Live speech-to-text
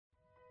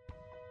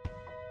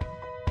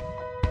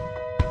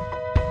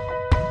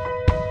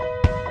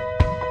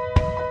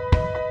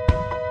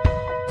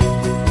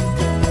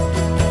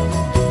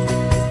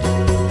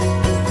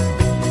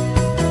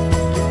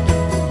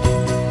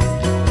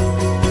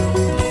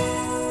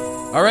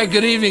All right,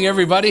 good evening,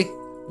 everybody.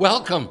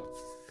 Welcome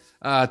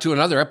to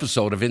another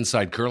episode of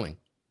Inside Curling.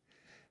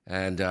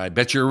 And I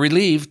bet you're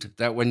relieved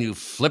that when you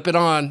flip it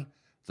on,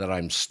 that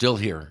I'm still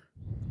here.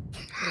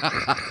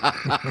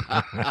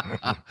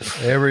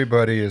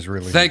 Everybody is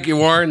relieved. Thank you,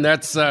 Warren.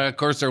 That's, of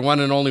course, our one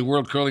and only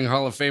World Curling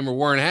Hall of Famer,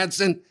 Warren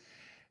Hansen.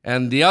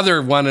 And the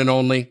other one and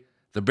only,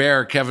 the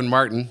Bear, Kevin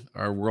Martin,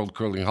 our World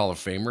Curling Hall of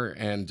Famer.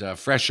 And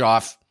fresh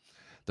off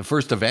the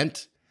first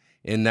event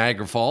in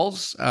Niagara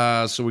Falls.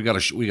 So we got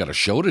a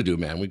show to do,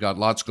 man. We got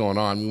lots going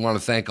on. We want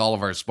to thank all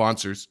of our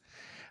sponsors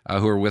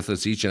who are with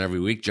us each and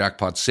every week.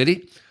 Jackpot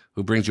City,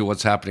 who brings you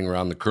what's happening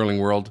around the curling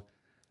world.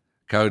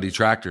 Coyote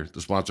Tractor, the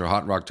sponsor of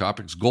Hot Rock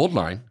Topics.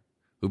 Goldline,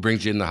 who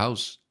brings you in the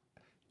house.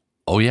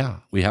 Oh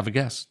yeah, we have a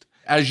guest.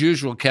 As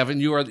usual, Kevin,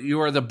 you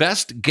are the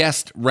best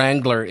guest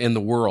wrangler in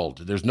the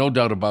world. There's no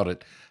doubt about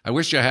it. I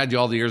wish I had you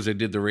all the years I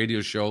did the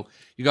radio show.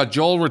 You got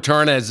Joel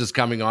Retornaz is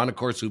coming on, of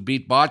course, who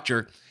beat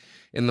Botcher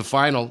in the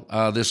final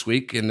this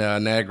week in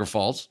Niagara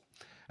Falls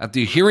at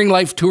the Hearing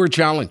Life Tour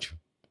Challenge.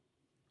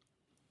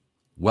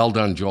 Well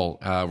done, Joel.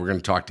 We're going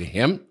to talk to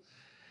him.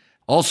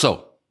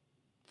 Also,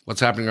 what's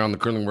happening around the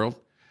curling world?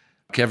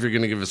 Kev, you're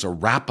going to give us a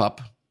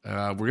wrap-up.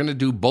 We're going to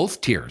do both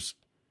tiers.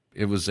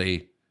 It was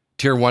a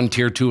Tier 1,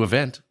 Tier 2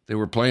 event. They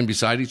were playing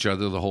beside each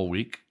other the whole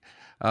week.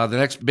 The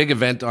next big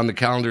event on the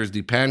calendar is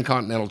the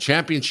Pan-Continental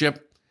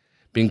Championship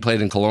being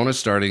played in Kelowna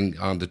starting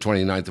on the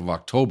 29th of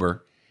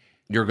October.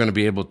 You're going to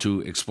be able to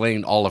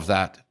explain all of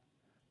that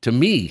to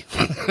me,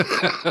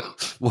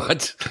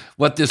 what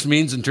this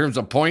means in terms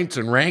of points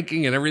and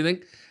ranking and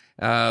everything.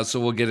 So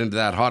we'll get into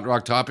that. Hot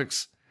Rock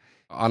Topics.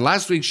 On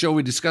last week's show,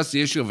 we discussed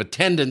the issue of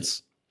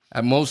attendance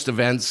at most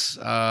events.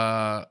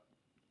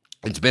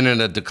 It's been in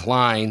a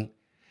decline.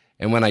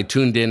 And when I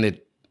tuned in,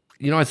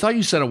 I thought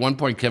you said at one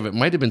point, Kev, it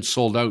might have been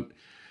sold out,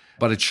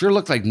 but it sure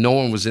looked like no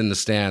one was in the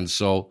stands.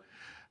 So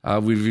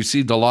we've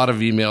received a lot of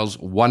emails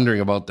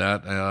wondering about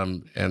that,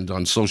 and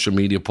on social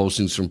media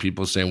postings from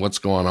people saying, what's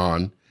going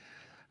on?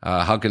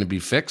 How can it be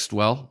fixed?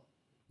 Well,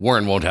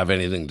 Warren won't have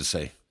anything to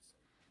say,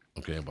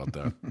 about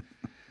that.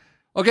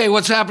 Okay,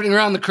 what's happening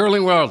around the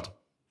curling world?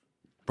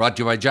 Brought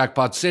to you by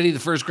Jackpot City, the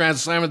first Grand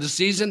Slam of the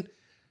season.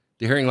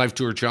 The Hearing Life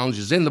Tour Challenge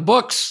is in the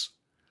books.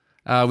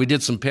 We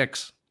did some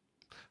picks.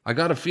 I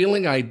got a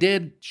feeling I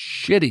did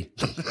shitty.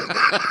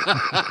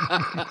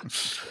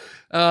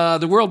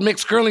 The World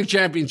Mixed Curling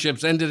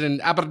Championships ended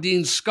in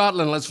Aberdeen,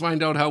 Scotland. Let's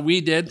find out how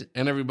we did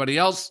and everybody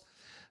else.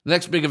 The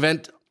next big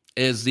event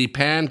is the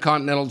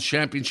Pan-Continental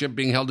Championship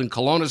being held in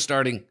Kelowna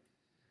starting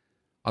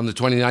on the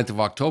 29th of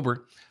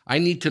October. I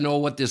need to know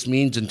what this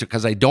means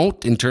because I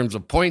don't in terms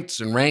of points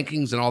and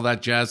rankings and all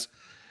that jazz.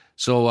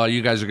 So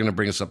you guys are going to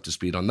bring us up to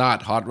speed on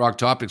that. Hot Rock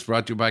Topics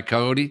brought to you by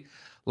Coyote.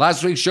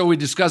 Last week's show, we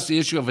discussed the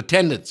issue of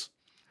attendance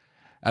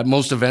at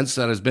most events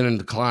that has been in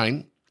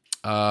decline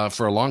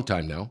for a long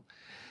time now.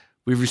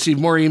 We've received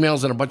more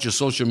emails and a bunch of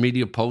social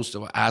media posts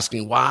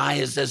asking, why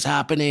is this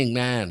happening,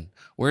 man?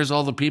 Where's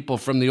all the people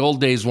from the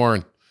old days,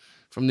 Warren?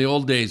 From the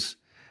old days.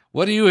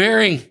 What are you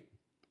hearing?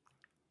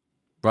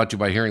 Brought to you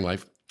by Hearing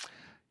Life.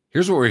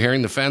 Here's what we're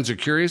hearing. The fans are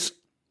curious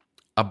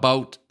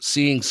about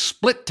seeing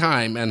split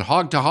time and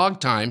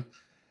hog-to-hog time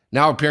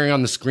now appearing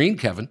on the screen,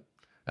 Kevin,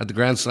 at the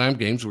Grand Slam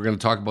games. We're going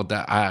to talk about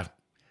that.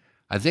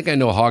 I think I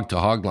know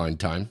hog-to-hog line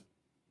time.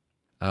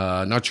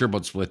 Not sure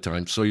about split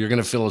time. So you're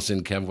going to fill us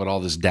in, Kev, what all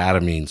this data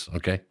means,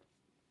 okay?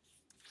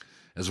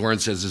 As Warren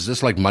says, is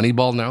this like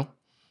Moneyball now?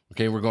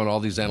 Okay, we're going to all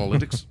these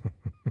analytics?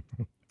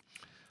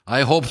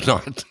 I hope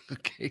not.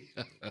 Okay.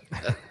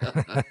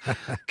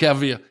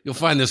 Kev, you'll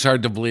find this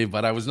hard to believe,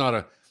 but I was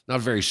not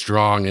very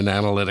strong in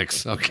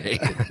analytics, okay?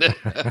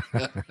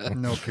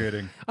 No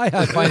kidding.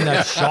 I find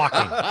that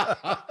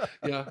shocking.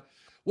 Yeah.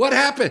 What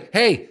happened?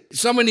 Hey,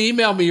 someone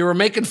emailed me. You were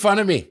making fun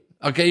of me.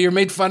 Okay, you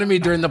made fun of me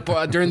during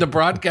the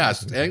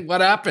broadcast. Hey,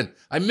 what happened?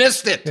 I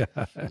missed it.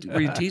 Were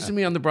you teasing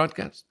me on the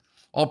broadcast?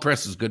 All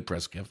press is good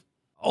press, Kev.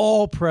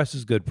 All press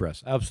is good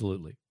press.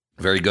 Absolutely.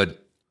 Very good.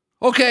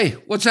 Okay,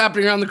 what's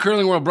happening around the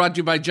curling world? Brought to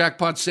you by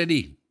Jackpot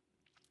City.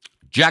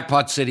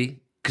 Jackpot City,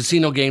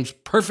 casino games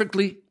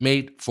perfectly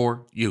made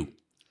for you.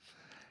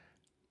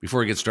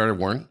 Before we get started,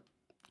 Warren,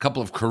 a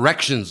couple of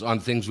corrections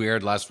on things we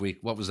aired last week.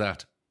 What was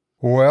that?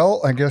 Well,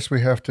 I guess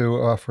we have to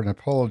offer an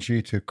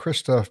apology to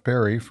Christoph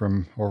Berry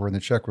from over in the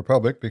Czech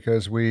Republic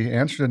because we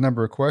answered a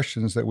number of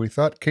questions that we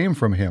thought came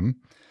from him,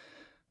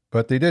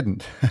 but they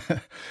didn't.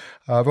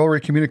 I've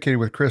already communicated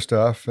with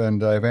Christoph,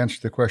 and I've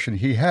answered the question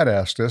he had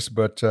asked us,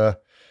 but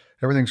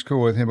everything's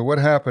cool with him. But what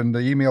happened,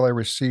 the email I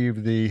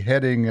received, the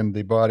heading and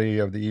the body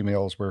of the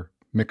emails were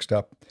mixed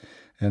up.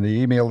 And the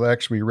email that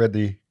actually read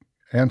the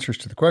answers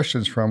to the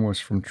questions from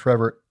was from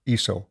Trevor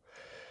Iso.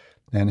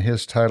 And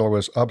his title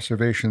was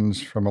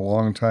Observations from a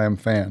Longtime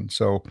Fan.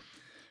 So,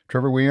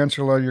 Trevor, we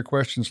answered a lot of your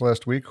questions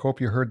last week.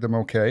 Hope you heard them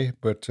okay,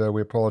 but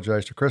we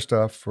apologize to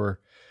Christoph for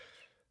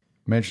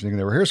mentioning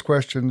there were his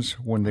questions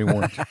when they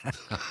weren't.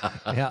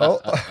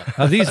 Now,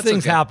 these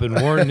things happen,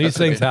 Warren. These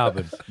things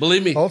happen.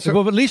 Believe me. Also,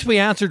 but at least we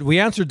answered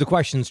the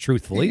questions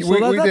truthfully,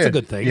 so that's a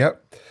good thing.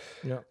 Yep.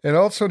 Yeah. And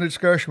also in a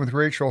discussion with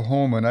Rachel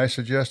Holman, I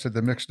suggested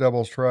the mixed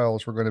doubles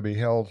trials were going to be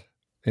held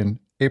in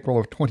April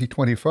of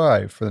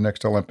 2025 for the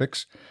next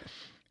Olympics.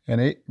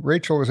 And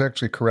Rachel was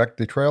actually correct.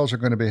 The trials are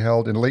going to be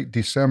held in late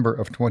December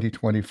of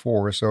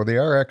 2024. So they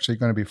are actually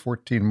going to be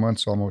 14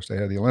 months almost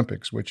ahead of the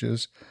Olympics, which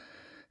is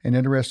an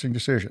interesting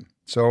decision.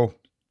 So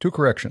 2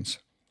 corrections.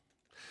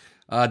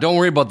 Don't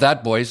worry about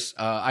that, boys.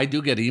 I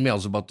do get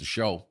emails about the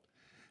show.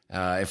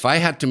 If I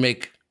had to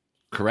make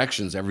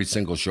corrections every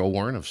single show,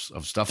 Warren, of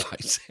stuff I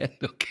said,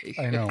 okay.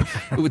 I know.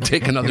 It would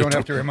take another... You don't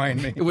have to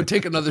remind me. It would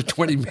take another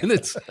 20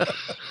 minutes.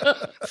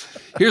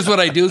 Here's what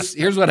I do.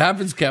 Here's what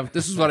happens, Kev.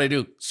 This is what I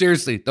do.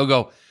 Seriously, they'll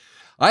go,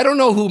 I don't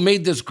know who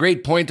made this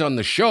great point on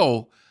the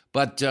show,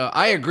 but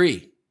I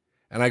agree.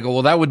 And I go,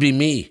 well, that would be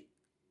me.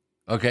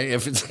 Okay,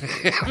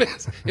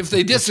 if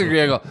they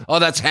disagree, I go, oh,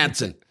 that's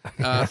Hanson.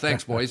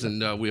 Thanks, boys,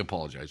 and we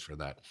apologize for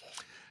that.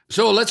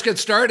 So let's get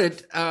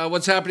started.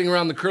 What's happening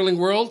around the curling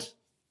world?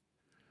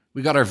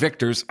 We got our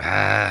victors.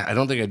 I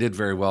don't think I did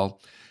very well.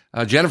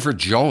 Jennifer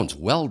Jones,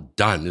 well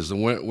done, is the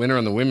winner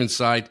on the women's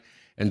side,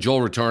 and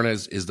Joel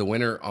Retornaz is the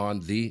winner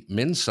on the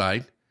men's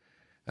side.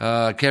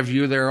 Kev,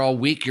 you were there all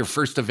week. Your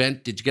first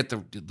event. Did you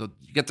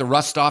get the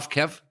rust off,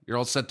 Kev? You're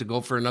all set to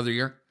go for another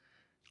year?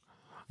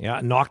 Yeah,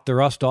 knocked the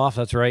rust off.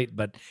 That's right.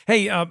 But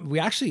hey,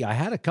 I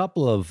had a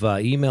couple of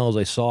emails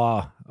I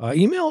saw,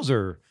 emails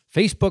or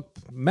Facebook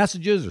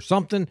messages or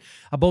something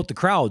about the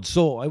crowd.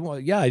 So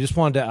I just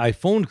wanted to, I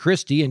phoned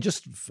Christy and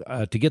just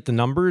to get the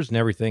numbers and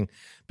everything,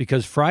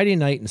 because Friday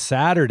night and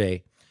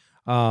Saturday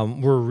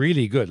were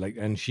really good.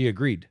 And she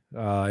agreed.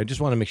 I just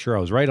want to make sure I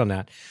was right on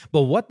that.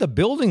 But what the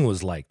building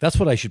was like, that's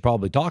what I should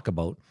probably talk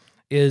about,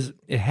 is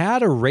it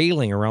had a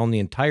railing around the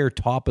entire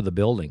top of the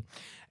building.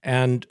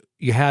 And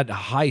you had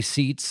high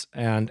seats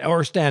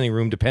or standing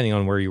room, depending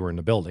on where you were in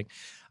the building.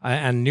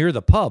 And near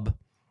the pub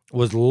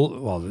was,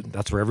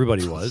 that's where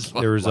everybody was.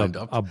 There was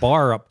a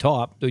bar up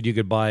top that you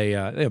could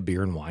buy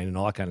beer and wine and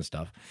all that kind of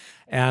stuff.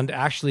 And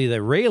actually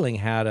the railing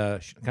had a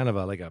kind of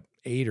like a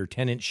 8 or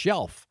 10 inch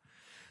shelf.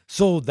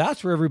 So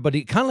that's where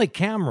everybody, kind of like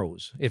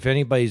Camrose, if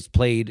anybody's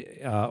played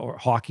or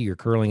hockey or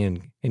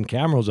curling in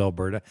Camrose,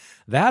 Alberta,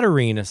 that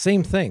arena,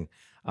 same thing.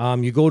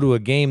 You go to a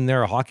game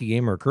there, a hockey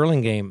game or a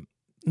curling game,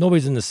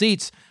 nobody's in the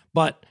seats,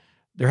 but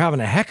they're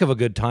having a heck of a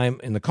good time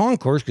in the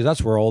concourse because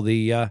that's where all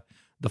the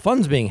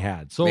fun's being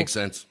had. So makes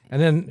sense.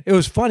 And then it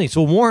was funny.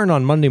 So Warren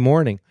on Monday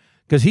morning,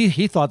 because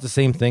he thought the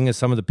same thing as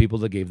some of the people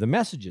that gave the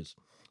messages,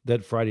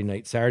 that Friday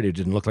night, Saturday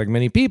didn't look like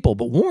many people.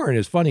 But Warren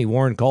is funny.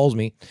 Warren calls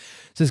me,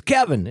 says,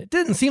 Kevin, it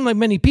didn't seem like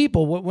many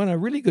people. When a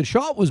really good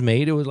shot was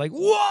made, it was like,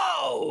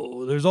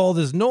 whoa, there's all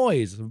this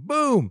noise,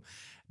 boom.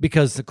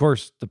 Because, of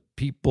course, the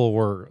people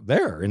were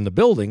there in the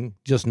building,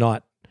 just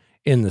not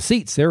in the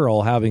seats. They're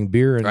all having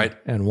beer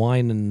and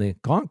wine in the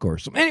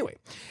concourse. So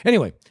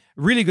anyway,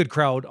 really good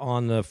crowd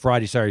on the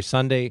Friday, Saturday,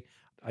 Sunday.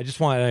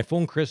 I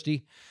phoned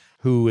Christy,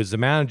 who is the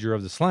manager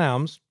of the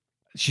Slams.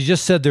 She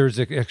just said there's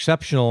an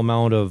exceptional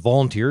amount of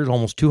volunteers,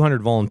 almost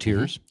 200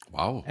 volunteers. Mm-hmm.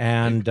 Wow.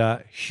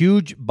 And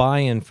huge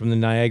buy-in from the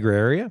Niagara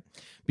area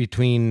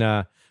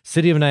between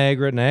City of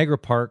Niagara, Niagara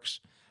Parks,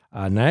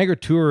 Niagara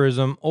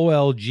Tourism,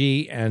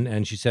 OLG,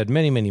 and she said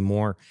many, many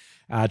more.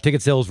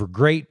 Ticket sales were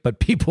great, but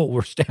people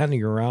were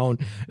standing around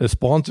the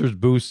sponsors'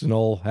 booths and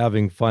all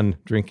having fun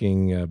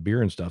drinking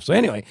beer and stuff. So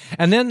anyway,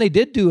 and then they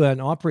did do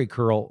an Opry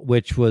curl,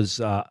 which was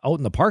out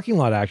in the parking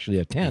lot, actually,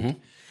 a tent. Mm-hmm.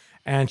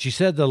 And she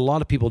said that a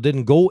lot of people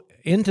didn't go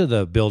into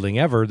the building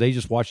ever. They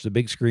just watched the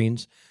big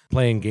screens,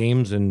 playing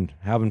games and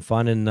having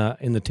fun in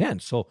the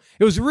tent. So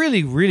it was a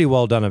really, really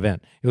well done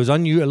event. It was a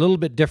little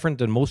bit different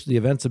than most of the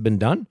events have been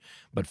done,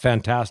 but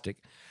fantastic.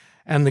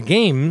 And the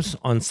games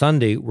on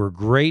Sunday were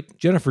great.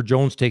 Jennifer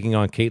Jones taking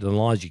on Caitlin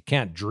Laws. You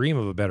can't dream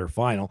of a better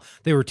final.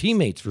 They were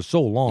teammates for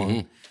so long.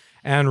 Mm-hmm.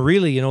 And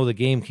really, the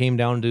game came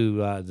down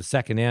to the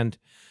second end.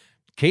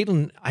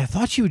 Caitlin, I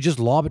thought she would just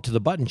lob it to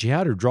the button. She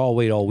had her draw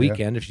weight all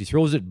weekend. Yeah. If she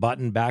throws it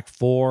button, back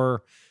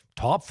 4,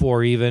 top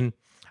 4 even,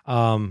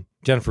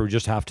 Jennifer would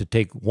just have to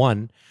take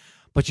 1.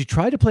 But she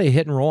tried to play a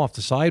hit and roll off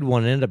the side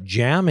one and ended up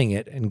jamming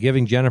it and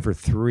giving Jennifer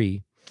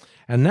 3.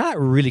 And that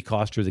really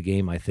cost her the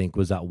game, I think,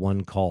 was that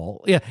one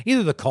call. Yeah,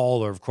 either the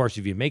call or, of course,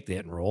 if you make the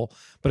hit and roll.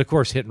 But, of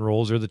course, hit and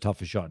rolls are the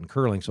toughest shot in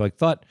curling. So I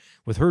thought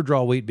with her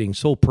draw weight being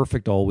so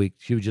perfect all week,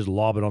 she would just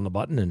lob it on the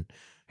button and,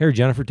 here,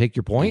 Jennifer, take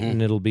your point,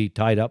 and it'll be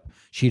tied up.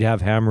 She'd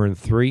have hammer in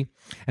 3.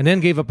 And then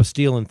gave up a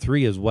steal in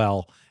 3 as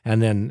well.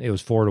 And then it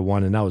was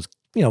 4-1, and that was,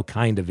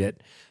 kind of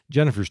it.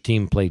 Jennifer's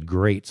team played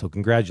great. So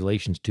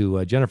congratulations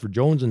to Jennifer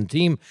Jones and the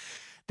team.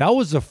 That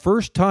was the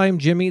first time,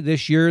 Jimmy,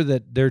 this year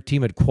that their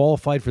team had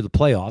qualified for the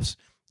playoffs.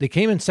 They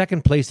came in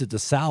second place at the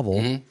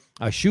Saville,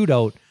 a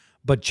shootout,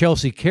 but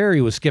Chelsea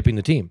Carey was skipping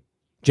the team.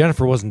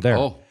 Jennifer wasn't there.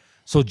 Oh.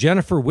 So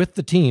Jennifer with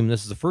the team,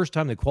 this is the first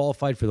time they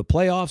qualified for the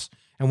playoffs,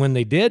 and when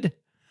they did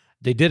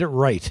it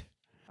right.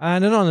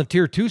 And then on the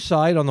Tier 2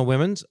 side, on the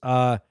women's,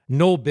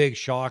 no big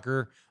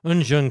shocker.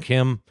 Eunjun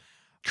Kim,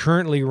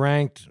 currently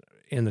ranked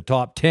in the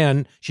top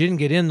 10. She didn't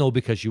get in, though,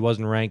 because she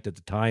wasn't ranked at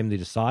the time they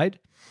decide.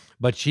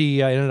 But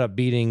she ended up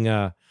beating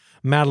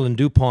Madeline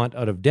Dupont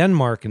out of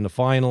Denmark in the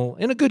final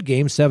in a good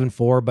game,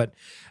 7-4, but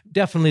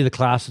definitely the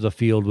class of the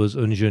field was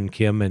Eunjun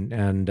Kim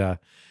and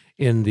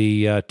in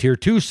the Tier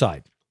 2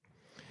 side.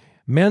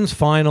 Men's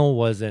final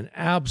was an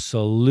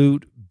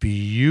absolute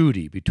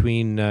beauty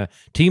between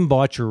Team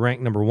Botcher,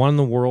 ranked number 1 in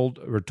the world,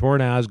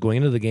 Retornaz going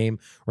into the game,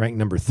 ranked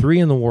number 3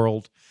 in the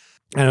world.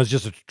 And it was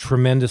just a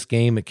tremendous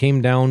game. It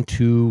came down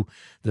to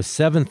the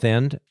 7th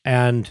end,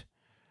 and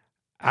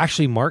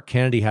actually Mark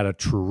Kennedy had a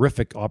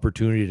terrific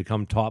opportunity to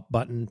come top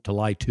button to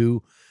lie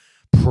 2,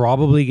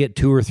 probably get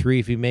 2 or 3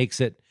 if he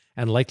makes it,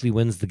 and likely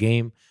wins the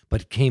game,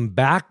 but came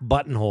back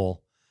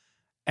buttonhole.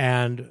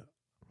 And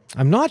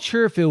I'm not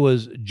sure if it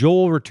was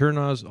Joel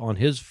Retornaz on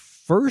his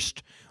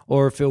first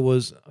or if it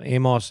was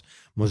Amos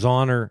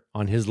Mozaner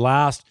on his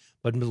last,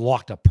 but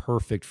locked a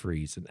perfect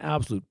freeze, an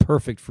absolute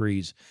perfect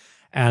freeze,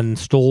 and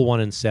stole 1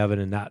 in 7,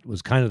 and that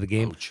was kind of the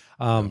game.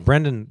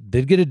 Brendan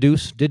did get a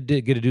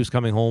deuce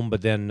coming home,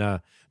 but then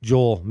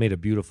Joel made a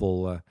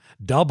beautiful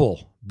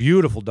double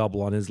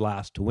on his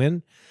last to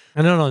win.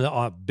 And then on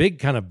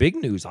the big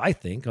news, I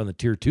think, on the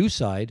Tier 2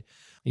 side,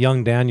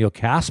 young Daniel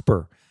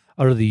Casper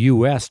out of the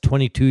U.S.,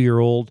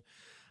 22-year-old,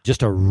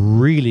 just a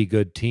really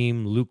good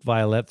team. Luke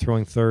Violette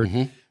throwing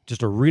third,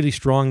 just a really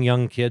strong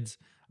young kids,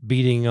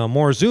 beating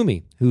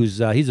Morizumi, he's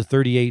a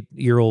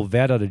 38-year-old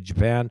vet out of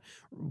Japan,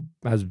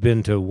 has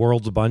been to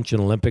Worlds a bunch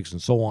and Olympics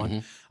and so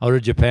on, out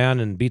of Japan,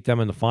 and beat them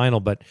in the final.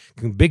 But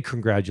big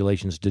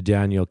congratulations to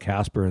Daniel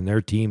Casper and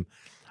their team.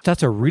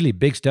 That's a really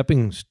big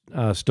stepping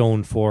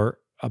stone for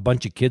a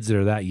bunch of kids that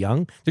are that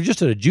young. They're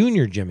just at a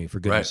junior, Jimmy, for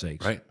goodness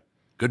sakes. Right.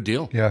 Good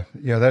deal. Yeah,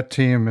 that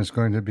team is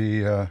going to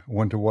be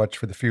one to watch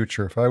for the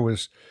future. If I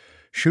was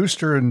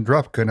Schuster and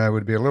Drupkin, I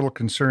would be a little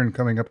concerned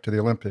coming up to the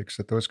Olympics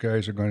that those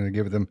guys are going to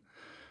give them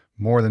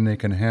more than they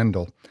can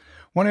handle. I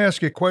want to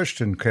ask you a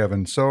question,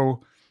 Kevin.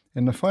 So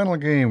in the final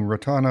game,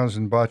 Retornaz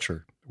and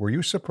Botcher, were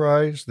you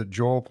surprised that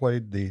Joel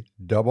played the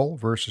double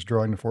versus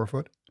drawing the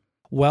 4-foot?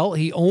 Well,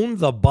 he owned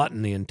the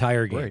button the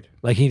entire game. Right.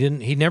 Like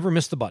he never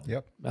missed the button.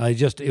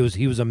 Yep.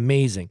 He was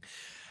amazing.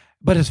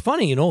 But it's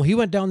funny, he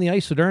went down the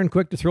ice so darn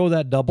quick to throw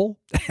that double.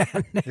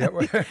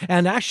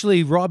 And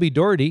actually, Robbie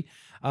Doherty,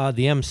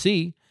 the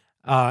MC,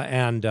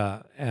 and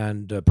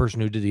the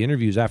person who did the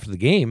interviews after the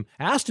game,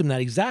 asked him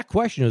that exact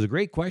question. It was a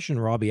great question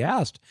Robbie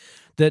asked,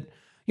 that,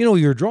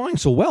 you're drawing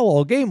so well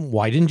all game.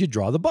 Why didn't you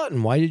draw the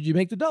button? Why did you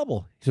make the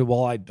double? He said,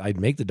 well,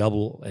 I'd make the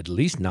double at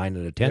least 9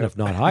 out of 10, if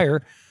not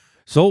higher.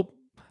 So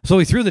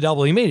he threw the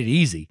double. He made it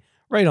easy,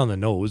 right on the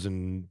nose,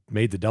 and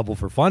made the double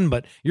for fun.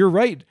 But you're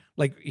right.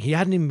 Like, he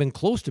hadn't even been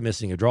close to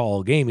missing a draw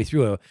all game.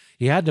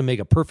 He had to make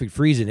a perfect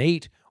freeze in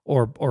 8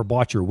 or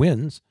Botcher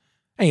wins,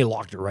 and he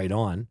locked it right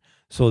on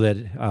so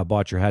that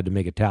Botcher had to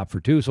make a tap for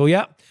 2. So,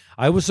 yeah,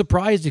 I was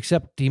surprised,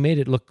 except he made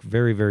it look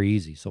very, very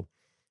easy. So,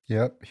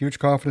 yeah, huge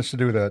confidence to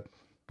do that.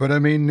 But, I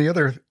mean, the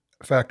other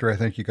factor I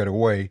think you got to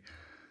weigh,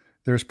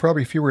 there's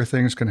probably fewer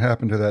things can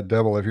happen to that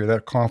double if you're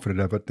that confident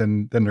of it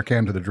than there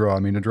can to the draw. I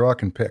mean, the draw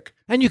can pick.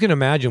 And you can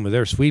imagine with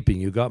their sweeping,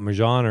 you got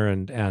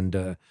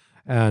Majaner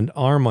and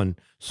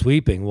Armand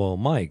sweeping. Well,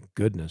 my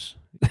goodness,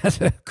 that's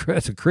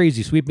a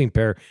crazy sweeping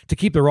pair to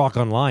keep the rock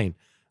on line.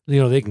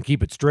 They can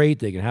keep it straight.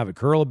 They can have it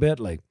curl a bit.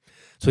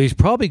 So he's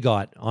probably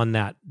got on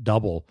that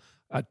double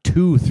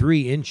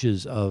 2-3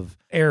 inches of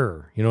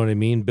error. You know what I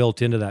mean?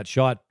 Built into that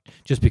shot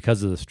just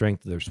because of the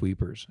strength of their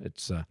sweepers.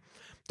 It's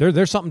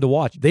there's something to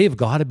watch. They've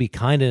got to be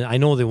kind of, I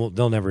know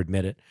they'll never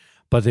admit it,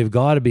 but they've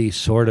got to be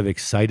sort of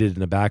excited in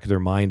the back of their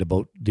mind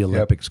about the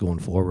Olympics going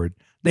forward.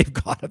 They've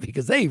got to,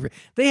 because they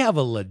have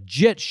a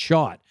legit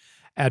shot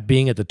at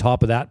being at the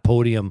top of that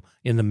podium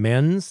in the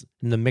men's,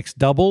 in the mixed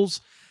doubles.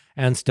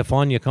 And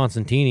Stefania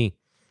Constantini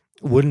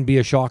wouldn't be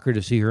a shocker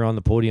to see her on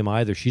the podium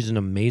either. She's an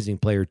amazing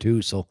player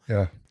too. So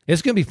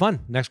it's going to be fun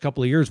next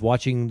couple of years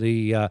watching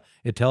the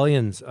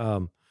Italians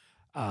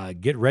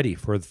get ready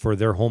for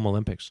their home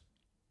Olympics.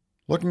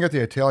 Looking at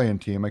the Italian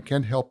team, I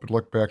can't help but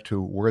look back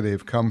to where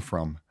they've come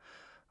from.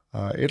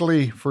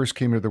 Italy first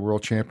came to the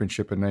World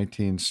Championship in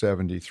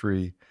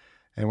 1973.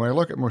 And when I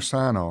look at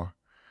Morsano,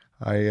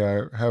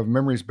 I have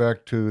memories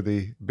back to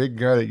the big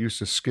guy that used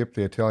to skip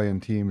the Italian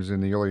teams in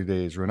the early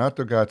days,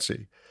 Renato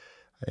Gazzi.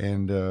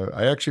 And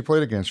I actually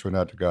played against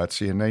Renato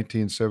Gazzi in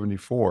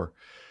 1974.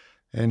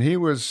 And he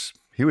was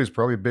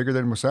probably bigger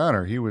than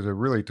Morsano. He was a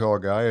really tall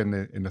guy, and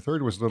the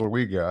third was a little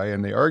wee guy,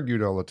 and they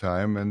argued all the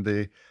time, and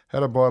they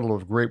had a bottle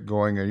of grape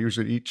going,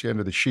 usually at each end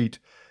of the sheet,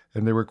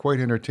 and they were quite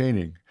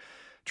entertaining.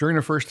 During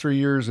the first 3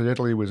 years that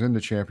Italy was in the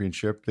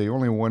championship, they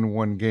only won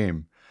 1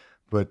 game.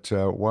 But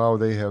wow,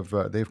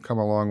 they've come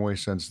a long way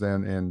since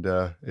then,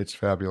 and it's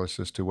fabulous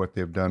as to what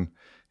they've done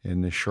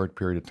in this short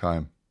period of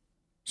time.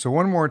 So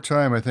one more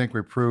time, I think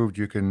we proved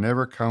you can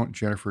never count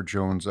Jennifer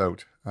Jones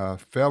out.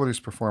 Fabulous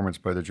performance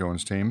by the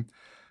Jones team.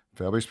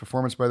 Fabulous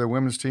performance by the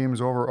women's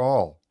teams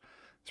overall.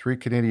 3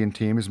 Canadian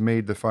teams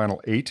made the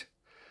final 8.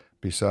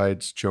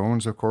 Besides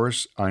Jones, of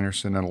course,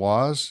 Einerson and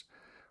Laws.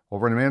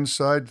 Over on the men's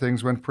side,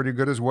 things went pretty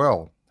good as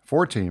well.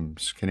 4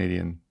 teams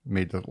Canadian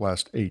made the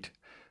last 8.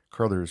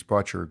 Carruthers,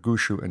 Botcher,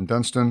 Gushu, and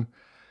Dunstan.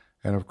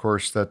 And of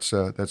course, that's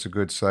a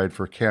good side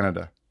for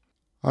Canada.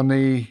 On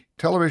the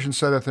television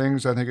side of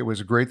things, I think it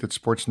was great that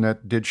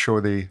Sportsnet did show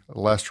the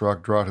last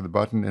rock draw to the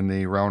button in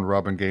the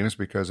round-robin games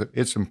because of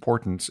its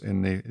importance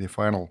in the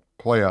final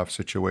playoff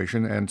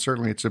situation, and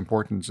certainly its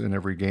importance in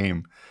every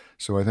game.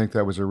 So I think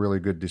that was a really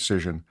good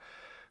decision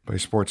by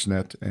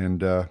Sportsnet,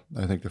 and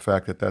I think the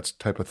fact that that's the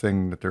type of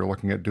thing that they're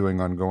looking at doing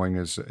ongoing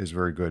is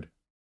very good.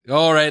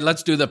 All right,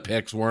 let's do the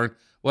picks, Warren.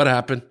 What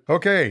happened?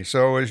 Okay,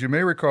 so as you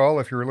may recall,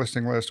 if you were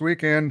listening last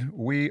weekend,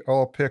 we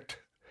all picked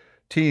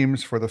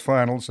teams for the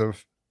finals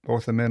of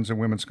both the men's and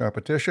women's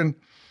competition.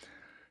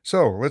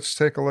 So let's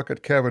take a look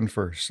at Kevin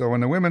first. So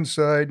on the women's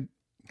side,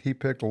 he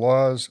picked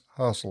Laz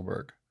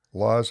Hasselberg.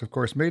 Laz, of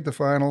course, made the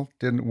final,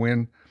 didn't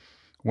win.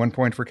 1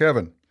 point for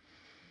Kevin.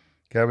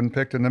 Kevin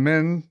picked in the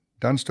men,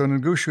 Dunstone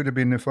and Gushu to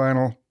be in the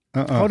final.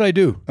 How'd I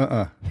do?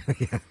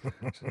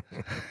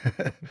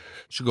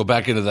 Should go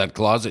back into that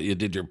closet you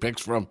did your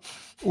picks from.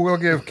 We'll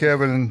give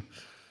Kevin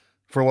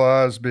for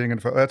Laz being in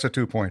the final. That's a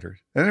 2-pointer.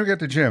 And then we get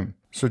to Jim.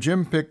 So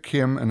Jim picked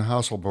Kim and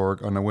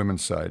Hasselborg on the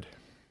women's side.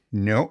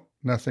 No,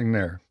 nothing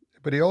there.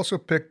 But he also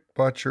picked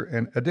Botcher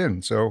and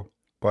Adin. So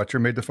Botcher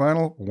made the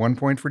final. 1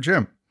 point for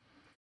Jim.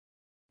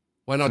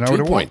 Why not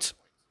 2 points?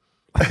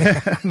 No,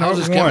 How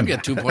does one. Kevin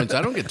get 2 points?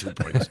 I don't get 2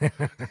 points.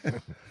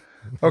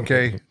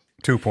 Okay,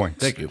 2 points.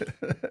 Thank you.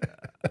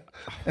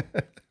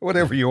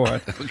 Whatever you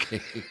want. Okay.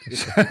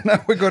 So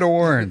now we go to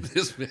Warren,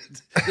 This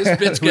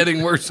bit's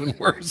getting worse and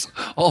worse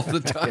all the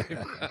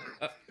time.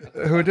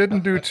 who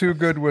didn't do too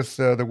good with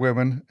the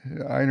women.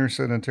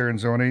 Einerson and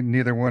Terenzoni,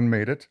 neither one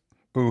made it.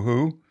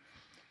 Boo-hoo.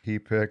 He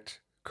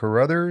picked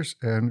Carruthers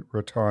and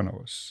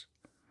Retornaz.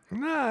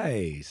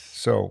 Nice.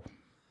 So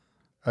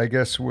I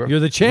guess You're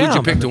the champ.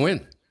 Who'd you pick to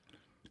win?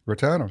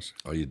 Retornaz.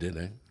 Oh, you did,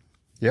 eh?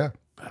 Yeah.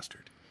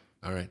 Bastard.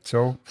 All right.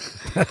 So,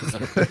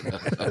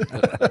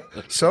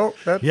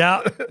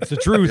 Yeah, it's the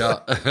truth. Yeah,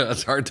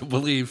 that's hard to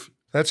believe.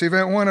 that's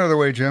event one out of the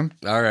way, Jim.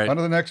 All right. On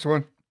to the next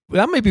one.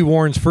 That may be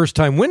Warren's first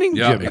time winning,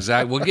 Yeah, Jim.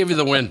 exactly. We'll give you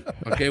the win.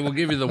 Okay, we'll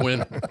give you the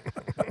win.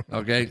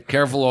 Okay,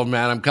 careful, old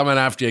man. I'm coming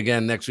after you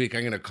again next week.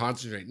 I'm going to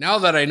concentrate. Now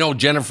that I know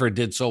Jennifer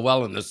did so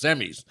well in the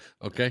semis,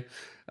 okay?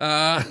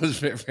 It's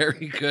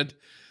very good.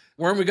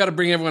 Warren, we got to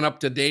bring everyone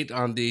up to date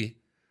on the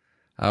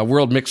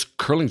World Mixed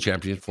Curling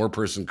Championship,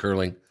 4-person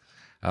curling,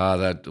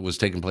 that was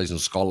taking place in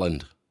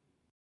Scotland.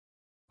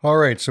 All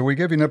right, so we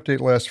gave you an update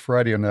last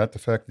Friday on that, the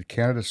fact that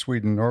Canada,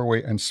 Sweden,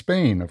 Norway, and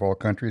Spain, of all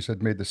countries,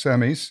 had made the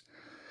semis.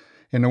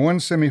 In the one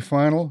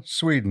semifinal,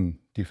 Sweden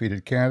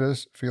defeated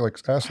Canada's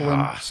Felix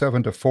Asselin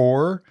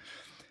 7-4,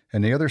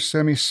 and the other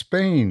semi,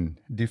 Spain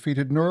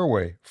defeated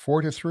Norway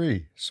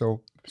 4-3.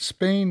 So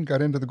Spain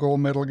got into the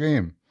gold medal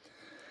game.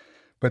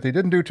 But they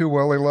didn't do too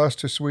well. They lost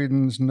to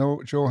Sweden's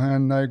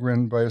Johan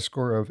Nygren by a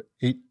score of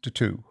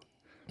 8-2.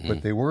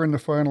 But they were in the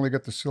final. They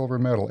got the silver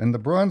medal. In the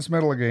bronze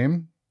medal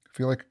game,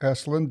 Felix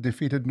Asselin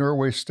defeated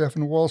Norway's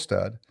Stefan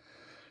Wallstad.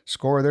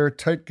 Score there,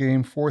 tight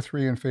game,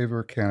 4-3 in favor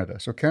of Canada.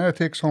 So Canada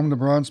takes home the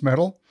bronze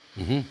medal.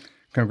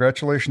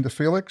 Congratulations to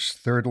Felix.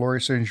 Third,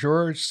 Laurie St.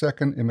 George.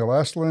 Second, Emil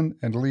Asselin.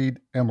 And lead,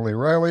 Emily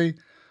Riley,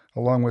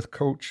 along with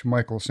coach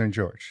Michael St.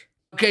 George.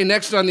 Okay,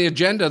 next on the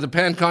agenda, the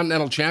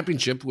Pan-Continental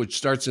Championship, which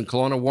starts in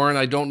Kelowna. Warren,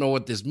 I don't know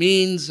what this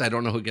means. I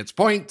don't know who gets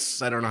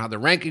points. I don't know how the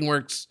ranking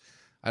works.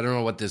 I don't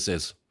know what this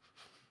is.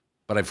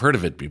 But I've heard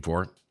of it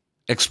before.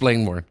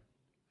 Explain more.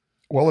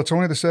 Well, it's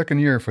only the second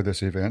year for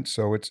this event,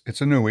 so it's a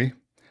newie.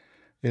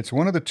 It's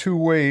one of the two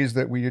ways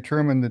that we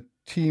determine the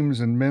teams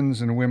and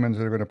men's and women's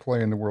that are going to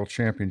play in the World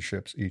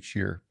Championships each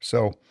year.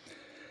 So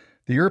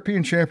the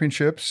European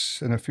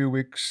Championships in a few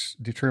weeks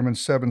determines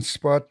 7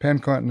 spots.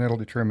 Pan-Continental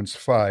determines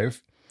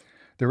 5.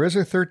 There is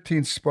a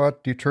 13th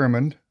spot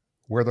determined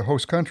where the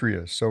host country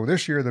is. So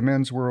this year, the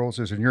men's Worlds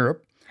is in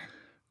Europe.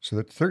 So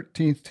the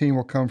 13th team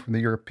will come from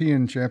the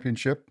European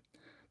Championship.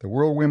 The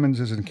World Women's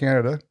is in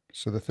Canada.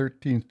 So the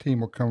 13th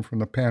team will come from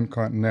the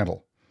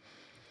Pan-Continental.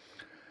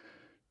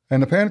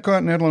 And the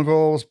Pan-Continental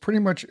involves pretty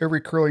much every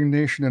curling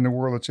nation in the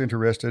world that's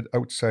interested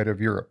outside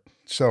of Europe.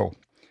 So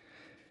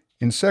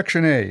in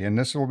Section A, and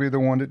this will be the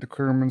one that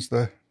determines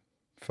the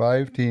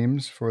 5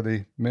 teams for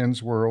the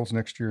men's Worlds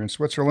next year in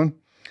Switzerland,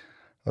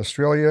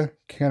 Australia,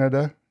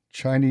 Canada,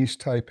 Chinese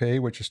Taipei,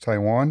 which is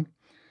Taiwan,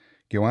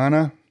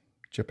 Guyana,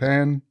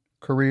 Japan,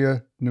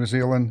 Korea, New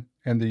Zealand,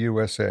 and the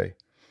USA.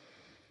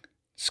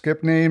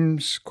 Skip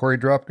names, Corey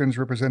Dropkins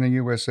representing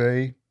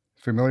USA,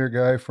 familiar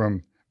guy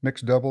from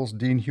mixed doubles,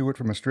 Dean Hewitt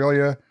from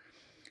Australia,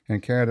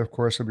 and Canada, of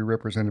course, will be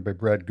represented by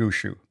Brad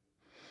Gushu.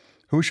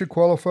 Who should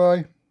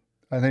qualify?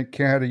 I think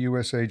Canada,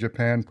 USA,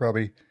 Japan,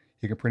 probably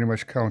you can pretty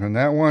much count on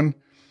that one,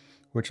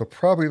 which will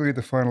probably leave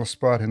the final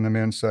spot in the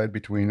men's side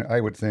between, I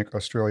would think,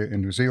 Australia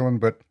and New Zealand,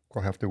 but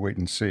we'll have to wait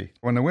and see.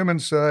 On the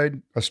women's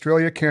side,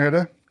 Australia,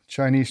 Canada,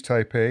 Chinese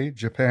Taipei,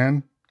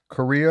 Japan,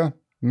 Korea,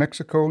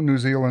 Mexico, New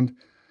Zealand,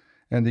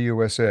 and the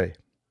USA.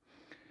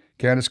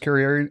 Canada's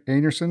Kerry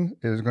Anderson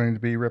is going to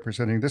be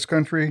representing this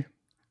country,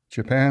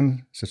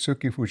 Japan,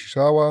 Satsuki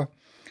Fujisawa,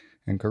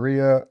 and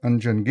Korea,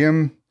 Unjun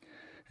Kim,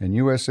 and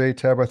USA,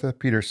 Tabitha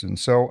Peterson.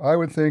 So I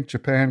would think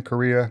Japan,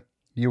 Korea,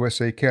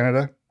 USA,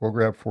 Canada will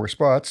grab 4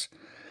 spots.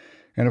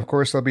 And of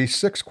course, there'll be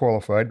 6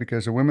 qualified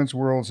because the Women's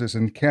Worlds is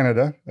in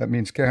Canada. That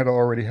means Canada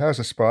already has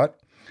a spot.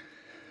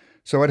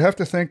 So I'd have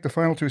to think the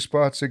final 2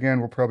 spots,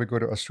 again, will probably go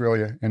to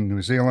Australia and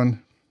New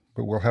Zealand,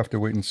 but we'll have to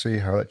wait and see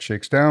how that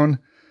shakes down.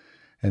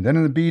 And then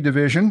in the B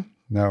division,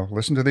 now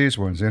listen to these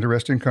ones,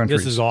 interesting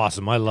countries. This is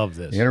awesome. I love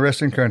this. The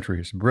interesting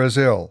countries: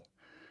 Brazil,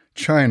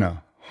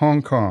 China,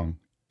 Hong Kong,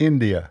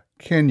 India,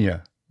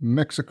 Kenya,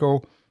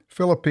 Mexico,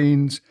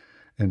 Philippines,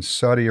 and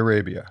Saudi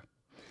Arabia.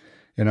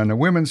 And on the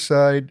women's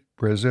side,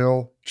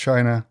 Brazil,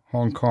 China,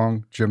 Hong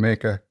Kong,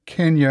 Jamaica,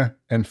 Kenya,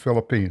 and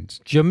Philippines.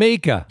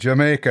 Jamaica.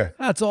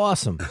 That's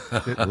awesome.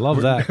 I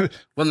love that.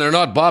 When they're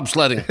not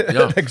bobsledding.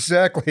 Yeah.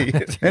 Exactly.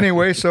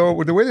 Anyway,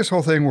 so the way this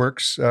whole thing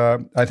works,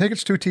 I think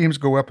it's 2 teams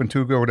go up and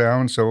 2 go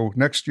down. So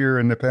next year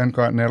in the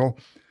Pan-Continental,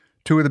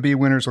 2 of the B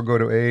winners will go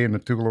to A, and the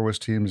 2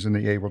 lowest teams in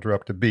the A will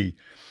drop to B.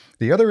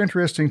 The other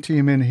interesting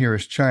team in here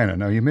is China.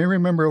 Now, you may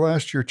remember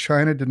last year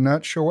China did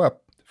not show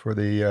up for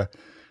the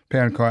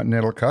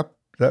Pan-Continental Cup.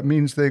 That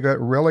means they got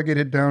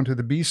relegated down to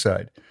the B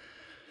side.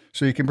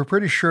 So you can be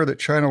pretty sure that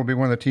China will be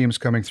one of the teams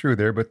coming through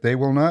there, but they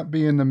will not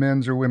be in the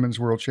men's or women's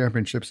world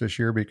championships this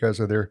year because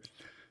of their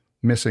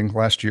missing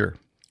last year.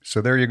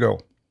 So there you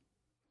go.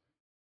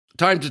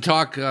 Time to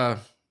talk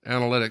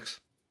analytics.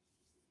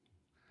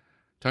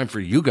 Time for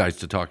you guys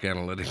to talk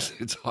analytics.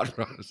 It's Hot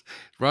Rocks.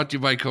 Brought to you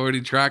by Coyote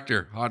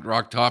Tractor, Hot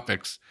Rock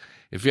Topics.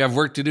 If you have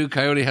work to do,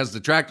 Coyote has the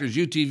tractors,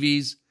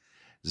 UTVs,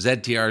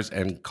 ZTRs,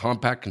 and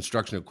compact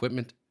construction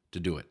equipment to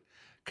do it.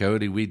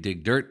 Coyote, we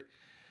dig dirt.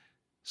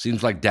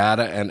 Seems like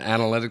data and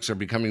analytics are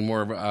becoming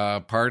more of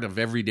a part of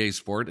everyday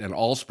sport and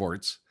all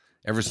sports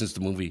ever since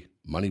the movie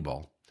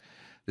Moneyball.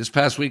 This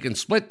past weekend,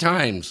 split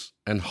times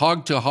and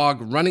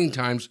hog-to-hog running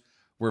times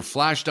were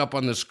flashed up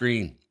on the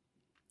screen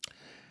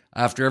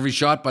after every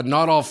shot, but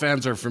not all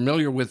fans are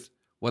familiar with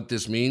what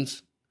this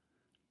means.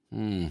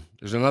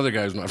 There's another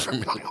guy who's not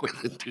familiar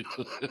with it, too.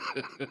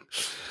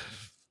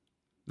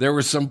 There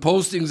were some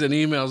postings and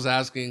emails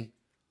asking,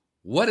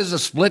 what is a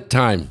split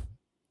time?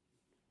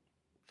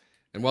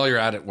 And while you're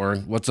at it,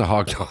 Warren, what's a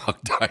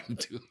hog-to-hog time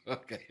too?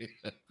 Okay.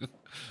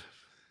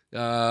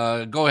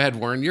 Go ahead,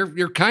 Warren.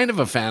 You're kind of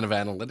a fan of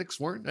analytics,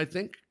 Warren, I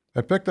think. I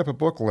picked up a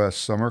book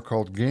last summer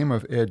called Game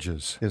of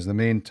Edges is the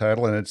main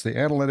title, and it's the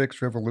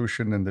analytics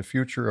revolution and the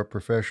future of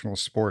professional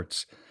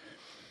sports.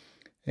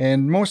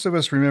 And most of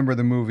us remember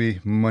the movie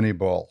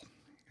Moneyball.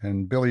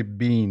 And Billy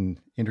Beane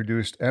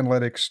introduced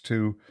analytics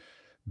to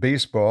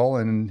baseball,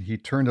 and he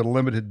turned a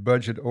limited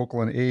budget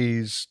Oakland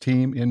A's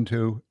team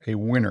into a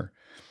winner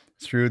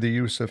through the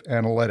use of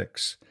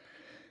analytics.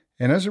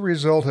 And as a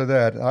result of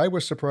that, I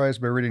was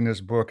surprised by reading this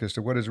book as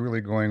to what is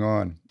really going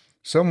on.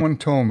 Someone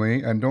told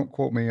me, and don't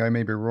quote me, I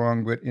may be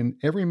wrong, but in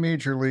every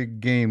major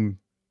league game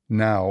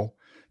now,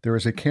 there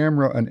is a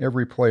camera on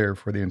every player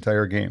for the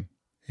entire game.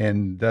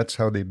 And that's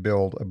how they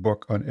build a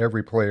book on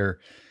every player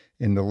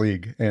in the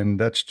league. And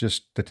that's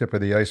just the tip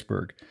of the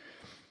iceberg.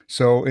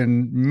 So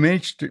in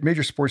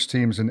major sports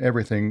teams and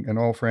everything, and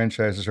all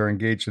franchises are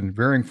engaged in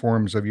varying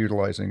forms of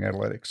utilizing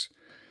analytics.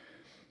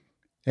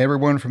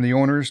 Everyone from the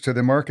owners to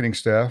the marketing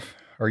staff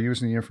are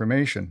using the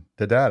information,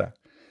 the data,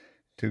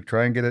 to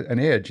try and get an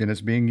edge. And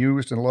it's being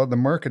used in a lot of the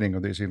marketing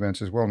of these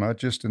events as well, not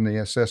just in the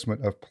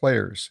assessment of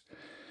players.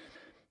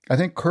 I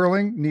think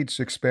curling needs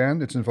to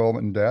expand its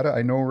involvement in data.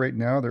 I know right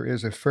now there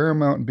is a fair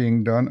amount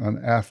being done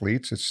on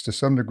athletes. It's to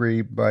some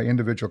degree by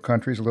individual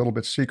countries, a little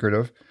bit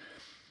secretive.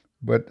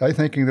 But I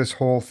think this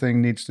whole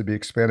thing needs to be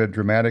expanded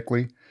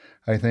dramatically.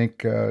 I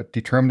think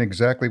determining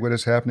exactly what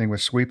is happening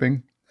with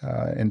sweeping,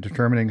 and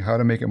determining how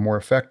to make it more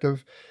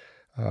effective.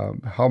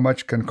 How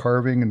much can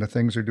carving and the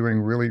things they're doing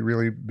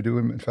really do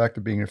in fact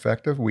of being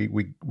effective?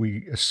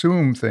 We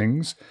assume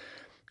things,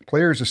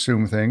 players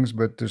assume things,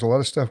 but there's a lot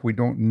of stuff we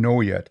don't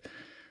know yet.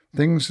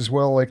 Things as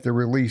well like the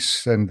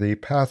release and the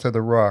path of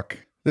the rock.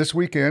 This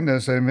weekend,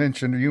 as I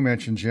mentioned, you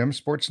mentioned, Jim,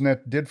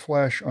 Sportsnet did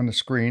flash on the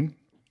screen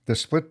the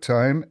split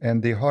time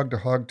and the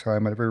hog-to-hog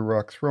time at every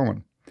rock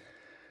thrown.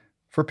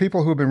 For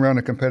people who've been around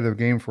a competitive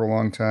game for a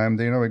long time,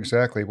 they know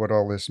exactly what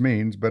all this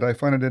means, but I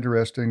find it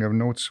interesting of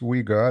notes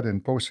we got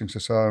and postings I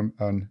saw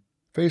on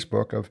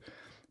Facebook of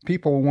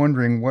people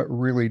wondering what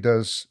really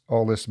does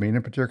all this mean,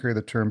 in particular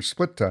the term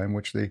split time,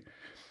 which the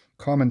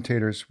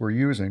commentators were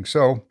using.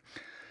 So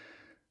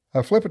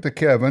I'll flip it to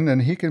Kevin,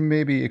 and he can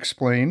maybe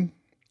explain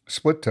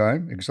split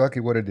time,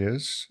 exactly what it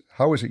is,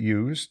 how is it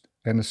used,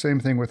 and the same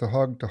thing with the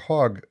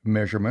hog-to-hog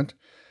measurement.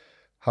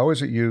 How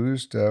is it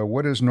used?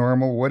 What is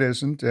normal? What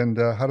isn't? And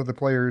how do the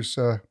players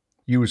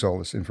use all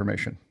this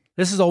information?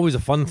 This is always a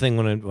fun thing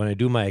when I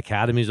do my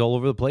academies all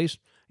over the place,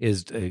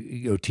 is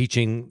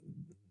teaching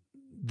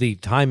the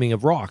timing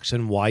of rocks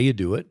and why you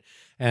do it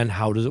and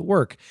how does it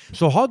work.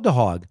 So hog to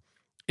hog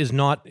is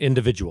not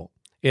individual.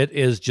 It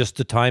is just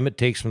the time it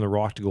takes from the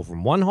rock to go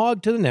from one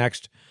hog to the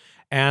next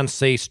and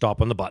say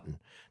stop on the button.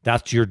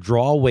 That's your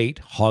draw weight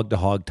hog to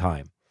hog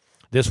time.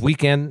 This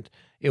weekend,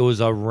 it was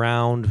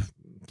around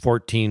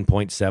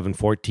 14.7,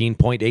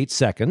 14.8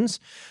 seconds.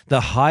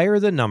 The higher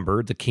the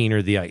number, the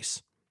keener the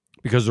ice,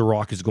 because the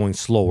rock is going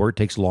slower. It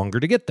takes longer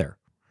to get there.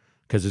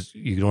 because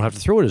you don't have to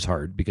throw it as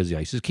hard because the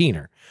ice is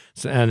keener.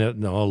 So, and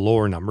a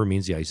lower number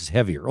means the ice is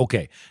heavier.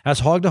 Okay,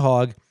 that's hog to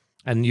hog,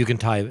 and you can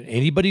tie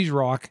anybody's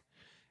rock,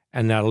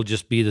 and that'll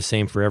just be the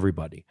same for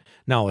everybody.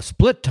 Now, a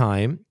split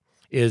time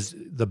is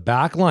the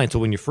back line. So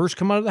when you first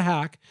come out of the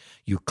hack,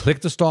 you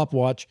click the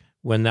stopwatch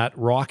when that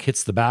rock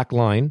hits the back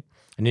line,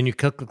 and then you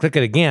click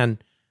it again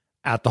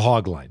at the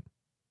hog line.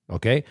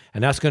 Okay,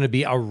 and that's going to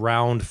be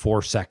around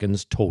 4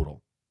 seconds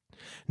total.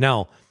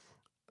 Now,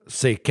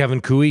 say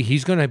Kevin Cooey,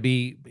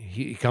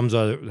 he comes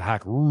out of the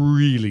hack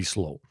really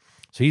slow.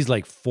 So he's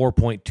like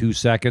 4.2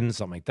 seconds,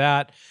 something like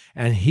that.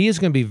 And he is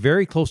going to be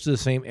very close to the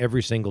same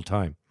every single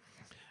time.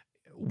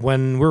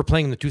 When we were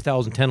playing in the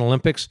 2010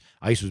 Olympics,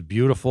 ice was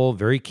beautiful,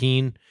 very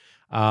keen.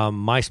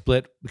 My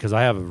split, because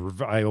I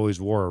always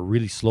wore a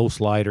really slow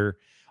slider.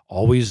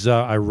 Always,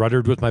 I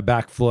ruddered with my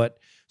back foot.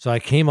 So I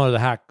came out of the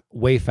hack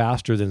way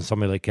faster than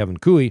somebody like Kevin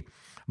Cooey.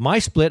 My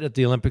split at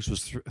the Olympics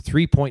was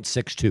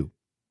 3.62.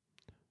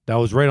 That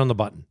was right on the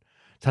button.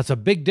 That's a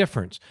big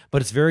difference,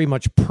 but it's very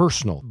much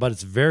personal, but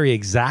it's very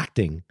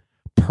exacting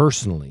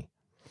personally.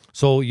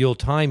 So you'll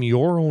time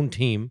your own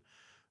team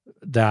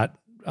that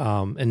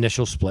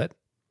initial split,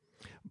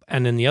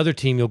 and then the other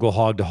team, you'll go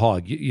hog to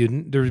hog.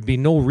 There would be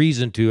no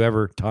reason to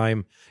ever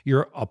time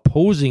your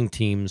opposing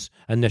team's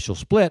initial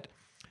split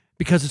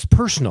because it's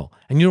personal,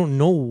 and you don't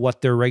know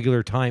what their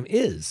regular time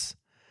is.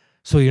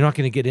 So you're not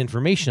going to get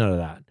information out of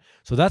that.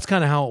 So that's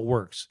kind of how it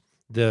works.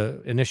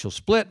 The initial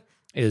split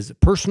is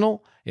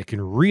personal. It can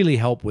really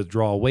help with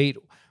draw weight.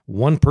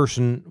 One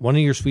of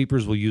your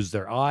sweepers will use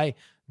their eye.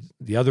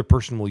 The other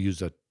person will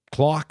use a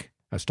clock,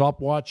 a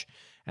stopwatch,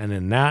 and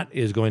then that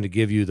is going to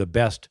give you the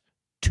best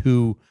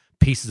 2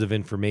 pieces of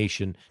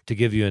information to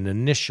give you an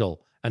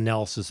initial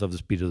analysis of the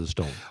speed of the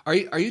stone.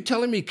 Are you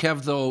telling me,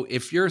 Kev, though,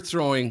 if you're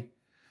trying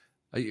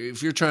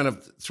to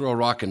throw a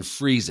rock and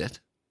freeze it,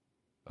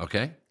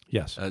 okay?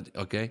 Yes.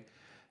 Okay.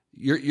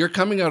 You're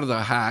coming out of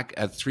the hack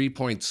at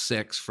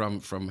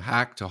 3.6 from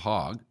hack to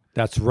hog.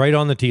 That's right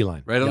on the tee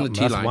line. Right on the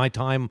tee line. That's my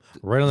time.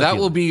 Right on the tee line.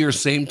 That will be your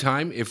same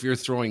time if you're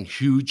throwing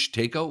huge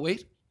takeout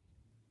weight.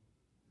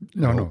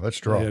 No, that's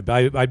draw.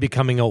 I'd be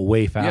coming out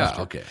way faster.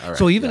 Yeah. Okay. All right.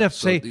 So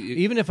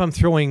even if I'm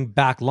throwing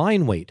back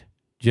line weight,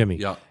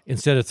 Jimmy,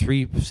 instead of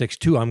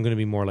 3.62, I'm going to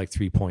be more like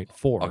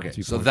 3.4.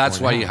 Okay. So that's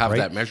why you have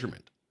that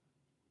measurement.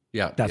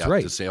 Yeah, that's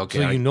right. To say, okay,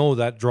 so you know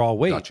that draw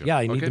weight. Gotcha.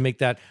 Yeah, you need to make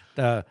that.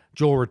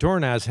 Joel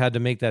Retornaz had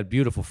to make that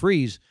beautiful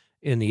freeze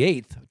in the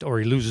 8th, or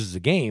he loses the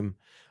game.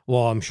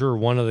 Well, I'm sure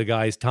one of the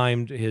guys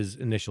timed his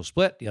initial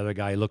split. The other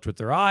guy looked with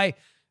their eye,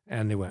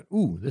 and they went,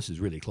 "Ooh, this is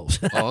really close."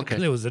 Oh,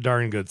 okay. It was a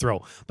darn good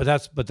throw. But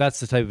that's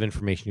the type of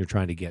information you're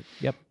trying to get.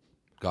 Yep,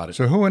 got it.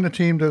 So who in the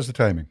team does the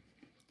timing?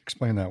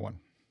 Explain that one.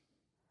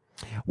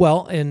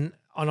 Well,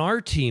 on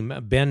our team,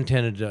 Ben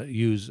tended to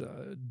use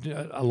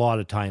a lot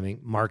of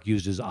timing. Mark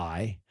used his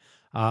eye.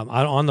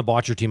 On the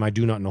botcher team, I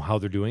do not know how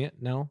they're doing it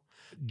now.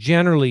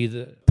 Generally,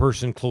 the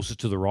person closest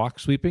to the rock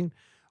sweeping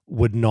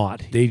would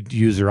not. They'd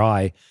use their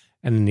eye,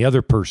 and then the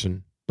other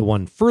person, the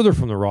one further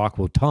from the rock,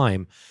 will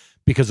time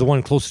because the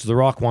one closest to the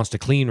rock wants to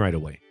clean right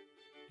away.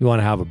 You want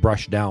to have a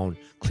brush down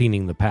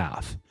cleaning the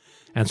path.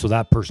 And so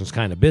that person's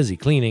kind of busy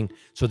cleaning,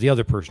 so the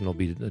other person will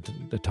be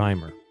the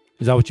timer.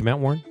 Is that what you meant,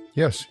 Warren?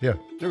 Yes, yeah.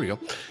 There we go.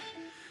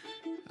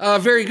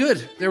 Very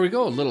good. There we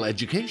go. A little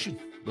education.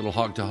 Little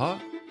hog to hog.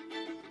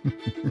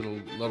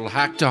 little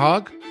hack to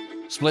hog.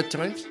 Split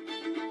times.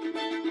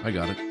 I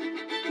got it.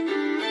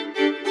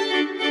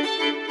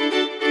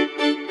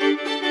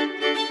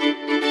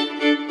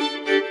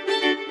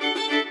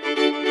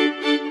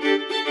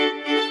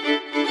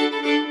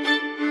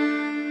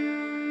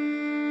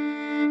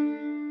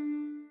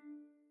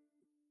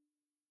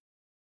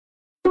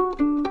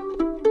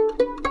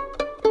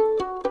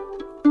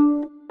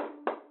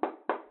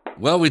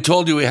 Well, we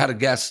told you we had a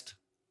guest,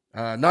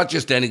 not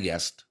just any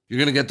guest. You're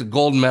going to get the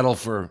gold medal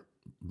for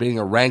being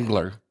a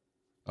wrangler,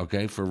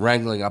 okay, for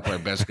wrangling up our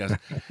best guest.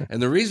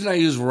 And the reason I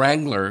use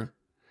wrangler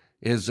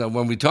is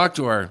when we talked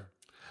to our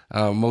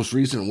most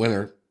recent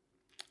winner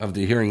of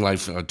the Hearing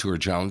Life Tour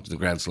Challenge, the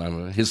Grand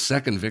Slam, his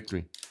second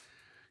victory,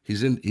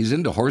 he's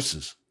into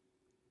horses,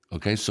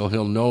 okay, so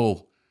he'll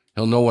know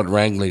what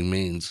wrangling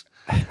means.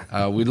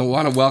 We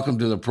want to welcome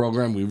to the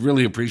program. We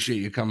really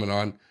appreciate you coming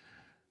on.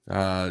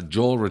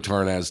 Joel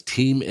Retornaz,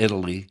 Team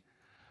Italy,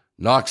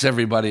 knocks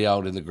everybody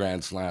out in the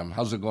Grand Slam.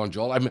 How's it going,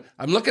 Joel? I'm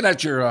looking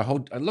at your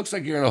it looks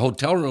like you're in a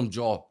hotel room,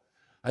 Joel.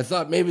 I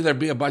thought maybe there'd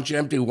be a bunch of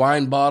empty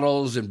wine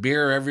bottles and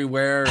beer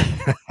everywhere.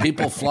 And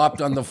people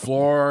flopped on the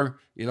floor,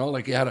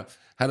 like you had a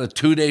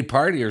 2-day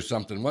party or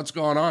something. What's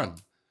going on?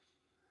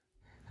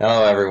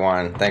 Hello,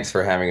 everyone. Thanks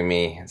for having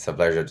me. It's a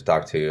pleasure to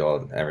talk to you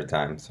all every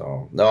time.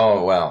 So,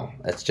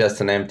 it's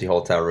just an empty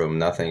hotel room,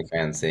 nothing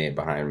fancy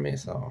behind me.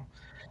 So,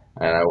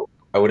 and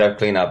I would have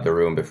cleaned up the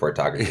room before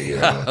talking to you.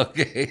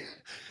 Okay.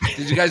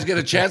 Did you guys get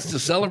a chance to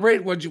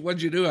celebrate? What'd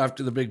you do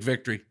after the big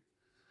victory?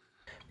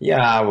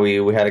 Yeah, we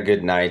had a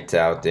good night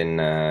out in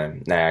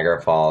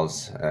Niagara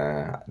Falls.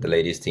 The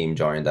ladies team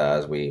joined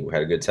us. We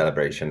had a good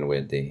celebration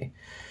with the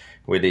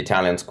with the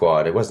Italian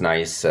squad. It was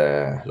nice.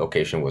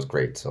 Location was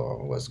great, so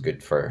it was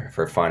good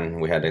for fun.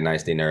 We had a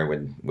nice dinner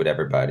with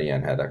everybody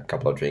and had a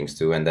couple of drinks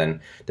too. And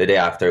then the day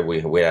after,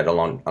 we had a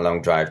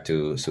long drive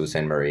to Sault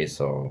Ste. Marie,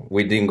 so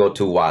we didn't go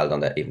too wild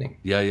on that evening.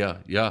 Yeah.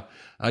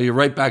 You're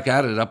right back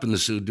at it up in the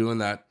Sioux doing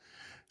that.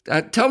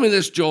 Tell me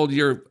this, Joel.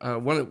 You're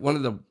one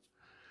of the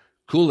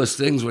coolest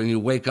things when you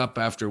wake up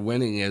after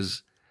winning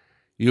is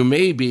you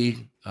may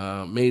be,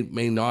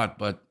 may not,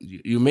 but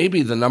you may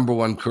be the number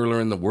one curler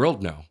in the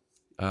world now.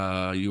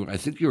 I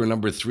think you were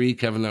number 3,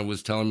 Kevin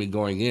was telling me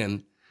going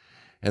in,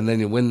 and then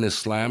you win this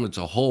slam. It's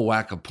a whole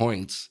whack of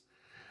points.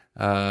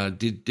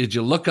 Did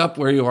you look up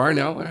where you are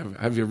now?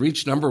 Have you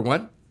reached number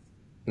 1?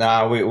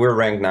 No, we're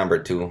ranked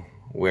number 2.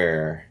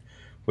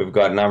 We've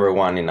got number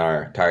 1 in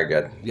our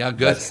target. Yeah,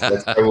 good.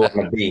 That's where we want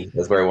to be.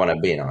 That's where we want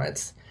to be now.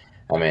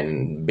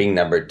 Being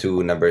number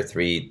 2, number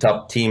 3,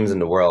 top teams in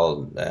the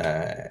world,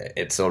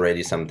 it's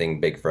already something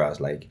big for us.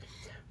 Like,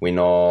 we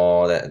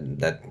know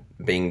that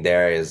being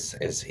there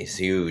is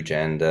huge,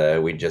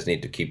 and we just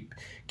need to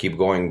keep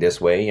going this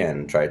way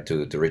and try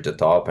to reach the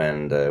top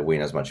and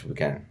win as much as we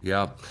can.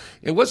 Yeah.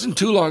 It wasn't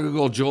too long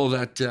ago, Joel,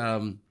 that,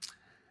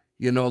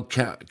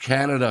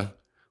 Canada,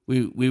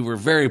 we were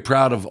very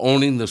proud of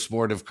owning the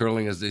sport of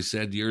curling, as they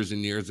said years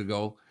and years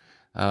ago.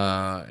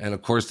 And,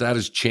 of course, that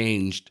has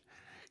changed.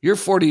 You're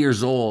 40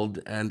 years old,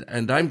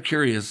 and I'm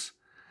curious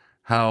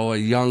how a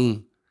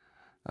young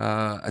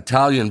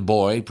Italian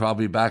boy,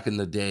 probably back in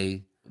the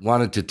day,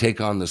 wanted to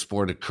take on the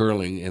sport of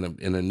curling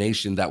in a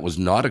nation that was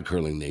not a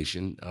curling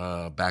nation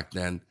back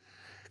then.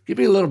 Give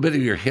me a little bit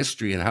of your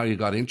history and how you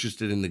got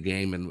interested in the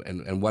game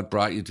and what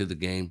brought you to the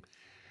game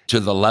to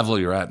the level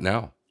you're at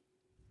now.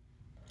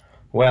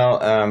 Well,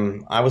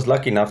 I was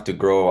lucky enough to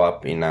grow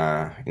up in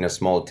a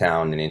small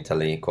town in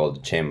Italy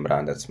called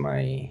Cembra. That's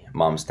my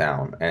mom's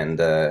town, and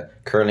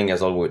curling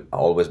has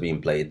always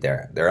been played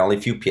there. There are only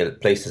a few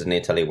places in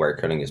Italy where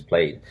curling is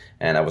played,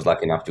 and I was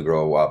lucky enough to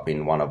grow up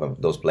in one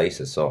of those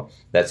places. So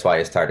that's why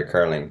I started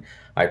curling.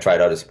 I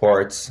tried other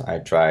sports. I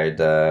tried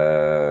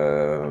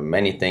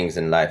many things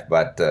in life,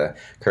 but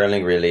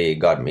curling really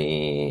got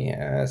me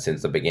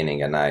since the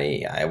beginning. And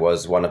I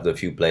was one of the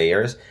few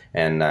players,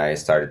 and I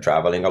started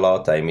traveling a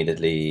lot. I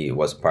immediately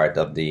was part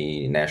of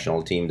the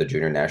national team, the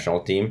junior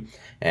national team,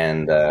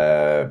 and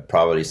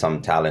probably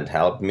some talent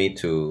helped me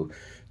to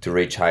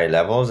reach high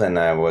levels, and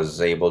I was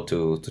able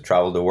to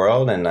travel the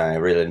world, and I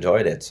really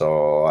enjoyed it.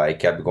 So I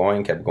kept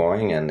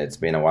going, and it's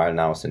been a while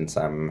now since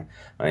I'm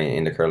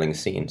in the curling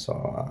scene.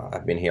 So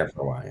I've been here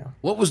for a while. Yeah.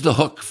 What was the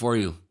hook for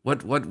you?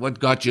 What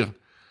got you,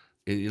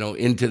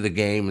 into the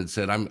game and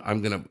said,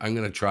 I'm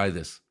gonna try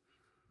this?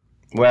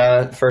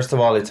 Well, first of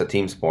all, it's a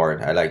team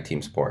sport. I like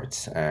team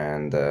sports,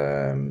 and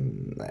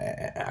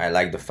I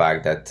like the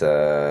fact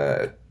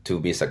that to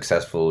be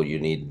successful, you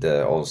need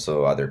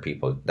also other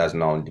people. It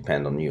doesn't only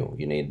depend on you.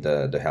 You need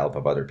the help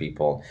of other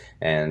people.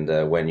 And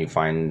when you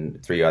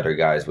find 3 other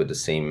guys with the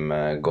same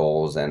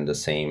goals and the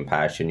same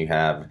passion you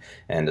have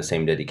and the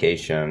same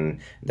dedication,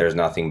 there's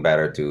nothing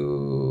better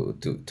to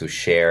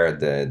share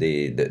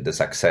the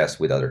success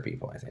with other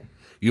people, I think.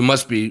 You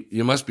must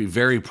be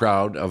very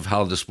proud of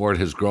how the sport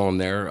has grown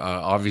there.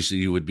 Obviously,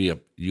 you would be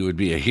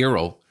a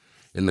hero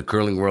in the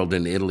curling world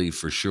in Italy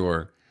for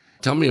sure.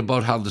 Tell me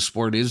about how the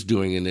sport is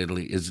doing in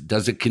Italy.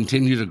 Does it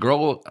continue to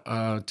grow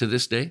to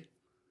this day?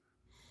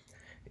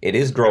 It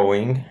is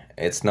growing.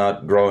 It's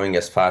not growing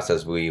as fast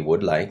as we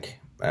would like.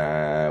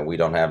 We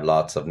don't have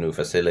lots of new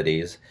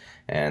facilities,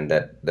 and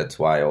that's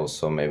why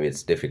also maybe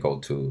it's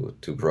difficult to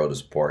grow the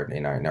sport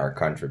in our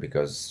country,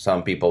 because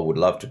some people would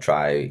love to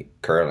try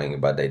curling,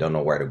 but they don't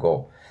know where to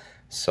go.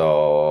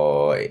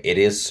 So it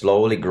is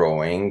slowly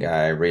growing.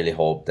 I really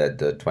hope that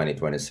the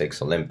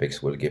 2026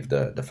 Olympics will give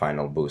the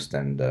final boost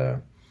and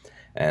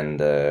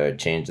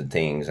change the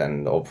things,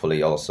 and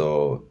hopefully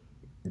also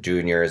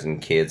juniors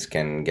and kids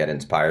can get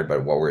inspired by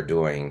what we're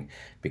doing,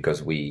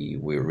 because we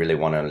really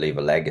want to leave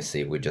a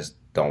legacy. We just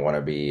don't want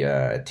to be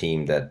a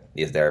team that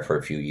is there for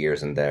a few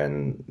years and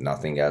then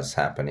nothing else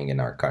happening in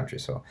our country.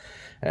 So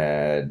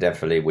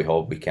definitely we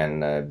hope we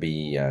can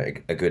be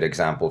a good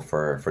example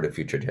for the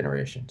future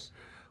generations.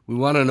 We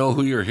want to know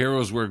who your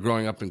heroes were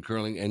growing up in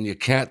curling, and you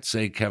can't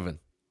say Kevin.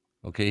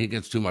 Okay, he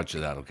gets too much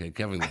of that. Okay,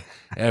 Kevin,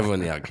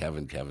 everyone, yeah,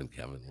 Kevin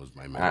was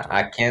my mentor.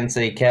 I can't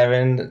say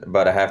Kevin,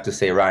 but I have to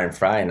say Ryan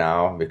Fry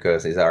now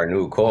because he's our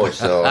new coach.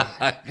 So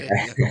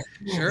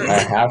Sure, I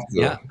have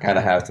to, yeah. kind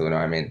of have to. You know,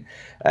 I mean,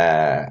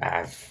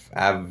 I've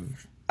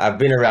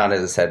been around,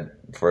 as I said,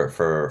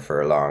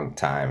 for a long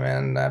time,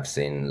 and I've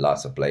seen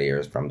lots of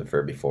players from the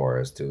Furby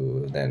Forest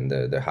to then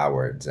the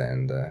Howards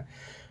and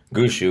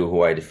Gushu,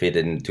 who I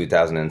defeated in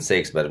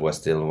 2006, but was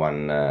still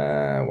one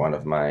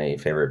of my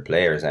favorite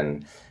players,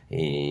 and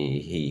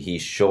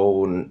he's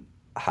shown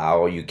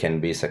how you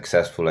can be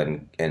successful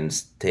and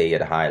stay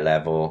at a high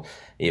level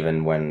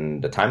even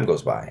when the time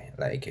goes by.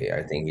 Like,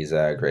 I think he's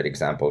a great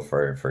example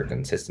for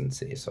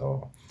consistency.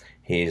 So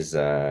he's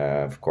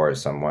of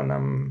course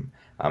someone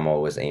I'm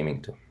always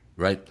aiming to.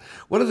 Right.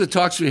 One of the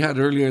talks we had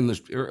earlier in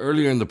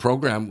the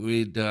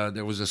program,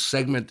 there was a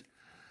segment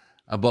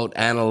about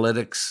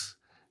analytics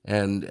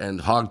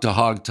and hog to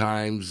hog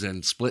times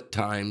and split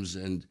times.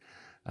 And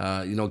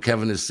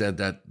Kevin has said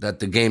that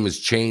the game has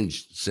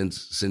changed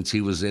since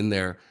he was in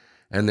there,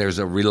 and there's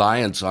a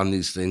reliance on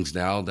these things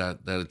now that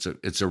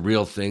it's a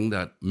real thing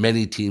that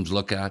many teams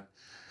look at.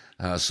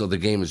 So the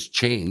game has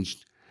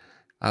changed.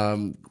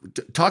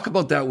 Talk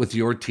about that with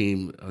your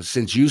team.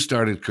 Since you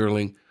started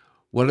curling,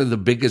 what are the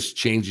biggest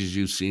changes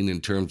you've seen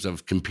in terms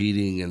of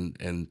competing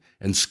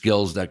and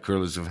skills that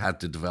curlers have had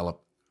to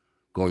develop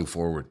going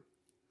forward?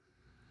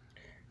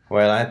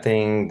 Well, I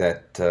think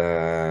that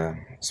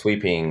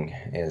sweeping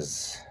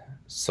is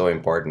so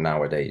important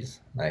nowadays.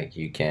 Like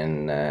you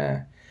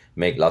can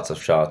make lots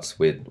of shots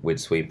with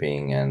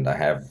sweeping, and I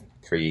have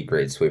three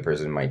great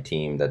sweepers in my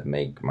team that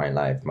make my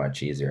life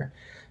much easier.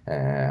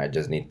 I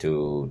just need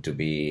to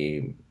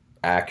be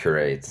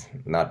accurate,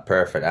 not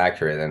perfect,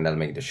 accurate, and they'll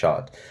make the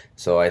shot.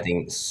 So I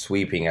think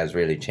sweeping has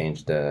really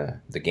changed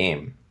the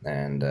game,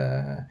 and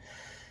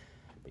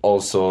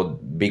also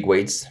big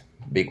weights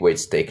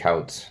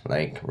takeouts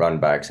like run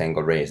backs,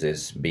 angle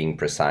raises, being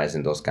precise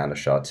in those kind of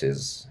shots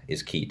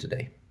is key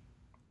today.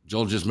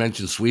 Joel just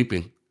mentioned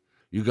sweeping.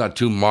 You got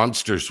two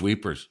monster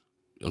sweepers.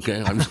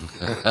 Okay,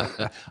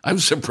 I'm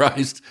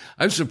surprised.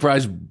 I'm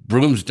surprised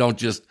brooms don't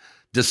just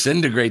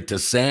disintegrate to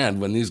sand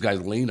when these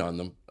guys lean on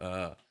them.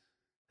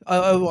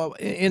 Well,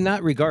 in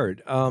that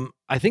regard,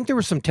 I think there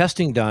was some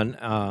testing done.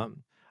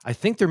 I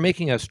think they're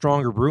making a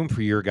stronger broom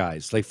for your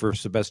guys, like for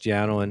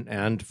Sebastiano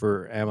and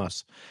for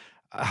Amos.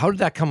 How did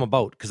that come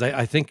about? Because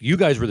I think you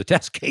guys were the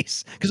test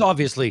case, because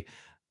obviously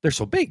they're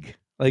so big.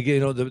 Like,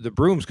 the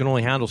brooms can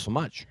only handle so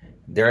much.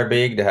 They're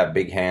big, they have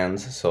big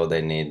hands, so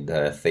they need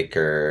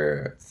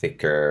thicker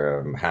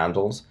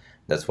handles.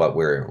 That's what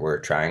we're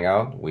trying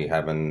out. We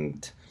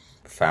haven't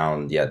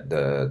found yet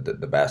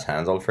the best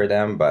handle for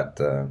them, but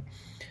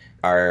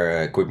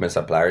our equipment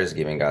supplier is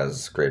giving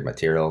us great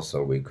material,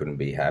 so we couldn't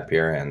be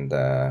happier, and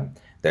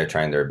they're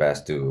trying their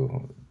best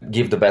to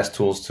give the best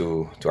tools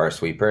to our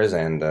sweepers,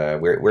 and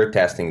we're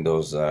testing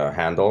those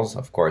handles.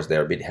 Of course,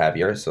 they're a bit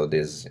heavier, so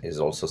this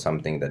is also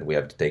something that we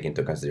have to take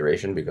into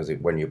consideration, because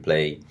when you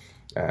play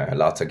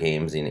lots of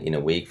games in a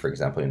week, for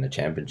example, in the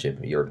championship,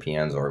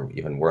 Europeans or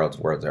even worlds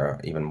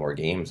are even more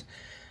games.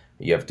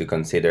 You have to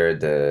consider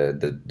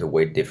the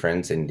weight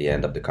difference in the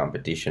end of the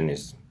competition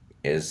is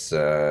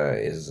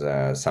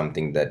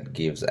something that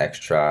gives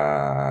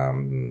extra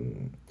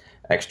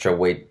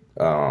weight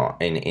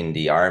in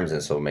the arms,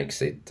 and so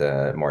makes it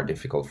more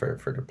difficult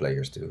for the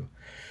players to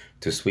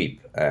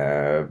sweep.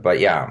 But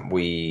yeah,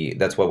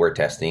 that's what we're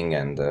testing,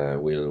 and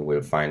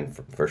we'll find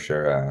for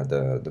sure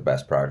the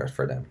best product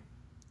for them.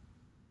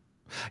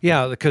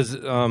 Yeah, because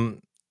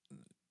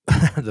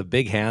the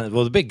big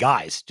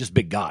guys, just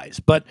big guys.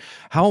 But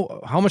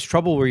how much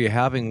trouble were you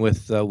having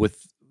with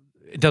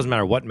it doesn't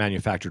matter what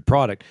manufactured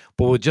product,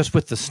 but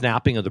with the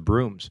snapping of the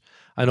brooms?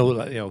 I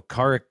know,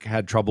 Karik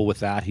had trouble with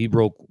that. He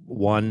broke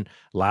one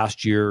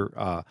last year.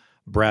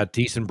 Brad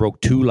Thiessen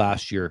broke two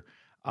last year.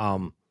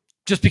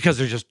 Just because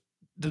they're just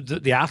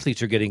the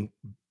athletes are getting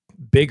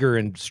bigger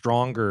and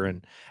stronger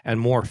and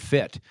more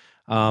fit.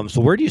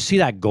 So where do you see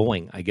that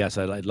going? I guess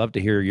I'd love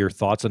to hear your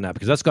thoughts on that,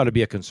 because that's got to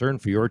be a concern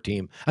for your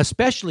team,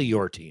 especially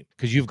your team,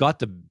 because you've got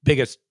the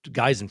biggest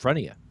guys in front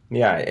of you.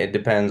 Yeah, it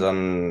depends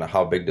on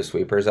how big the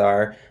sweepers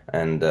are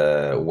and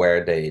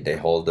where they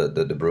hold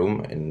the broom,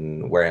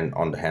 and where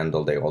on the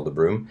handle they hold the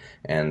broom,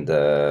 and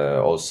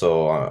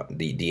also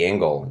the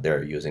angle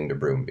they're using the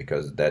broom,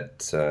 because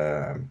that's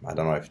I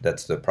don't know if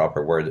that's the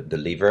proper word, the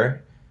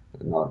lever,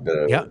 not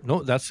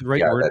the that's the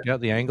right word. Yeah,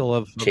 the angle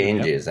of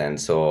changes,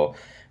 and so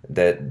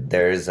that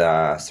there's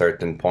a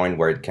certain point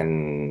where it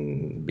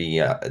can be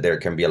there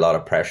can be a lot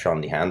of pressure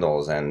on the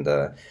handles, and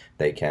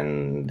they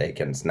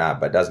can snap.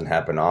 But it doesn't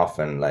happen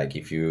often. Like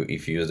if you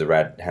use the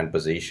right hand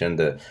position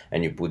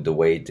and you put the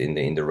weight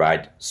in the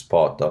right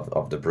spot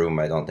of the broom,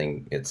 I don't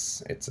think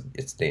it's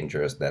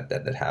dangerous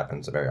that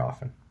happens very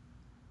often.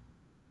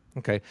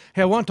 Okay.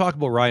 Hey, I want to talk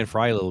about Ryan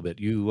Fry a little bit.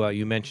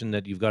 You mentioned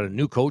that you've got a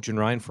new coach in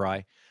Ryan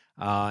Fry,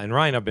 and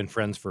Ryan and I've been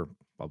friends for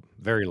a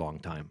very long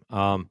time.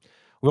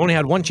 We only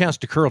had one chance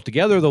to curl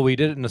together, though we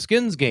did it in a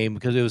skins game,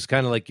 because it was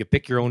kind of like you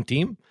pick your own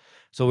team.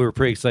 So we were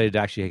pretty excited to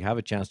actually have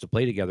a chance to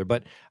play together.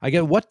 But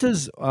again, what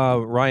does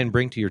Ryan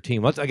bring to your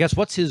team?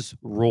 What's his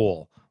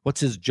role?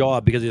 What's his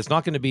job? Because it's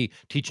not going to be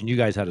teaching you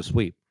guys how to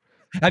sweep.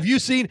 Have you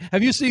seen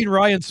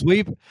Ryan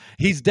sweep?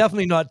 He's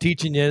definitely not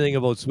teaching you anything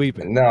about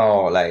sweeping.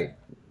 No,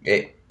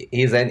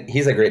 he's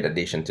a great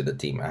addition to the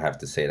team. I have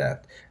to say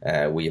that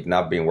we have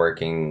not been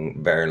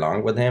working very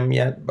long with him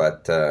yet,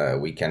 but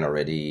we can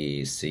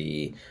already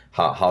see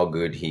how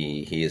good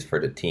he is for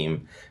the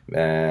team.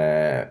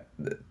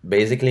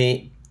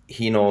 Basically,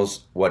 he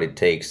knows what it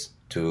takes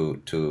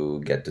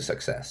to get to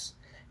success,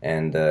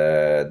 and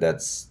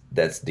that's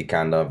the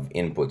kind of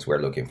inputs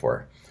we're looking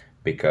for,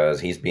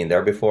 because he's been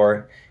there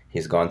before.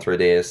 He's gone through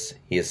this.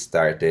 He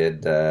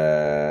started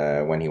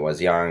when he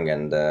was young,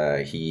 and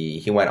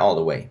he went all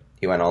the way.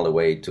 He went all the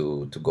way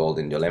to gold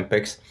in the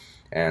Olympics,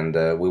 and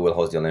we will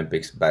host the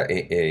Olympics back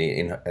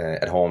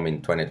at home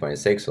in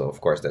 2026. So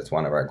of course that's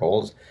one of our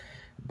goals.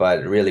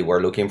 but really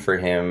we're looking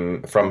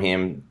from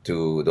him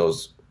to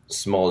those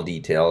small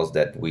details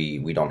that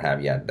we don't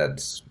have yet.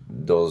 That's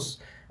those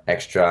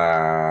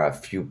extra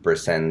few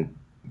percent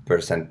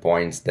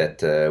points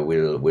that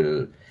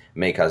will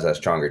make us a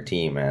stronger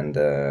team, and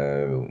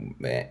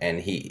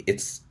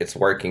it's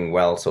working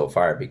well so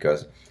far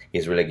because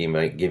he's really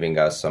giving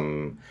us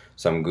some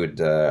good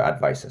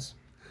advices.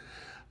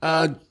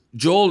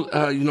 Joel,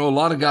 a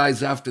lot of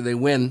guys after they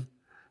win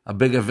a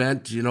big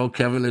event,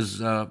 Kevin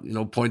has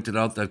pointed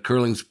out that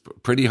curling's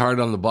pretty hard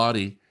on the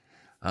body,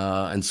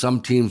 and some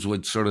teams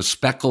would sort of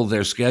speckle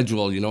their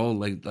schedule,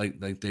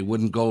 like they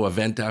wouldn't go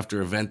event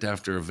after event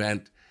after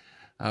event.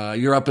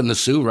 You're up in the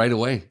Sioux right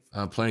away,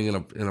 playing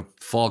in a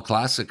fall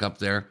classic up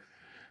there.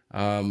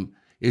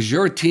 Is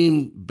your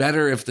team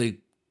better if they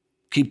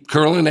keep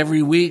curling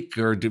every week,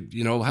 or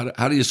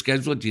how do you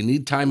schedule it? Do you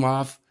need time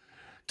off?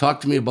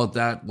 Talk to me about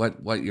that.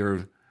 What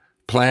your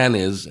plan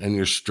is and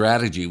your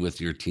strategy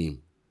with your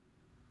team.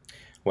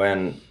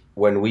 When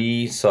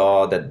we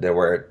saw that there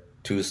were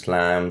two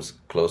slams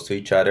close to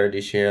each other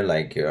this year,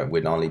 like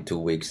with only 2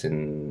 weeks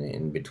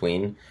in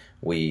between,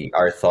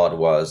 our thought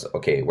was,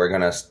 okay, we're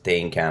gonna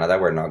stay in Canada.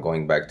 We're not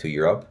going back to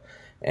Europe.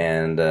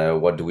 And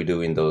what do we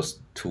do in those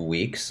 2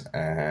 weeks?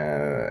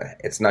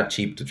 It's not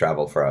cheap to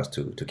travel for us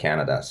to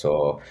Canada,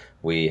 so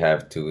we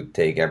have to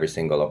take every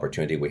single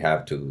opportunity we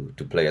have to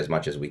play as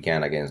much as we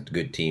can against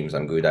good teams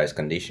on good ice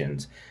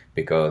conditions,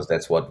 because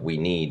that's what we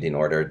need in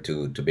order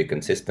to be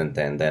consistent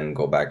and then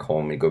go back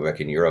home and go back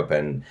in Europe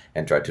and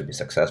try to be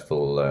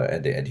successful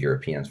at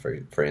Europeans,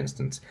 for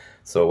instance.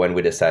 So when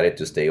we decided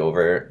to stay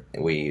over,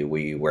 we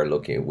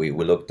looked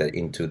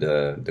into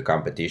the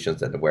competitions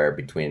that were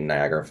between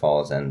Niagara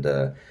Falls and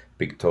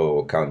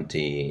Pictou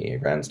County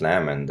Grand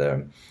Slam,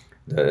 and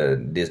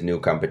this new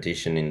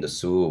competition in the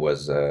Sioux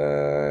was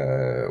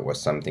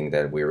something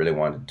that we really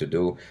wanted to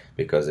do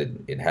because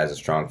it has a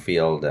strong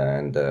field,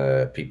 and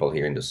people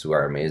here in the Sioux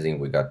are amazing.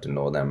 We got to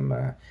know them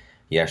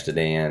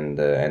yesterday and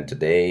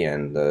today,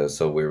 and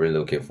so we're really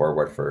looking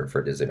forward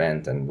for this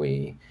event. And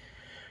we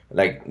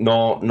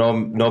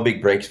no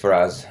big breaks for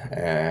us.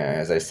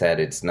 As I said,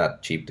 it's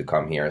not cheap to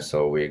come here,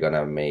 so we're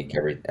gonna make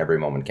every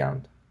moment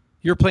count.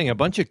 You're playing a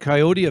bunch of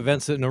Coyote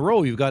events in a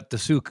row. You've got the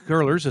Sioux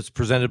Curlers, it's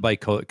presented by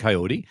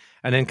Coyote,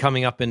 and then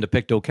coming up into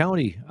Pictou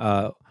County,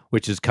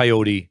 which is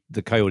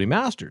the Coyote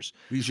Masters.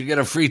 You should get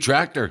a free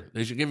tractor.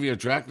 They should give you a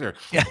tractor.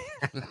 Yeah.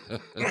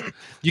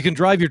 You can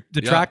drive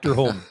the tractor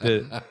home.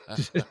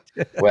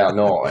 Well,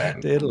 no,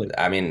 to Italy.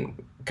 I mean,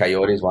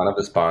 Coyote is one of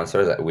the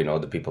sponsors. We know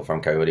the people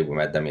from Coyote. We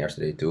met them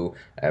yesterday too.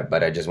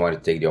 But I just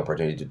wanted to take the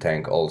opportunity to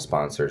thank all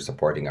sponsors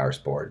supporting our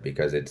sport,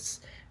 because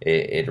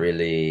it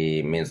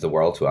really means the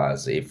world to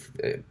us if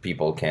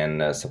people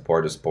can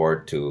support the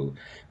sport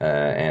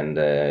and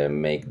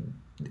make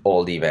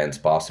all the events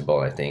possible.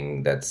 I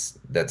think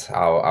that's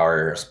how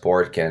our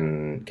sport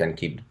can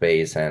keep the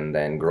pace and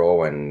then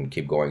grow and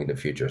keep going in the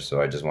future.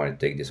 So I just wanted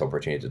to take this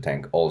opportunity to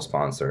thank all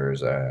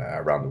sponsors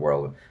around the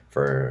world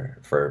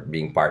for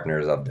being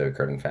partners of the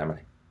curling family.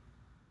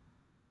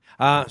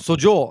 So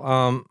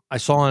Joel, I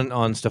saw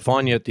on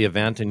Stefania at the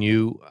event, and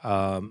you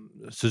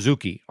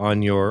Suzuki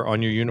on your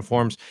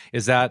uniforms.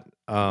 Is that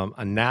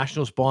a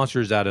national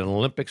sponsor? Is that an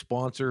Olympic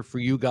sponsor for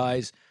you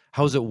guys?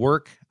 How does it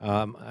work?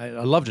 I'd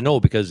love to know,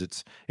 because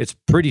it's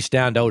pretty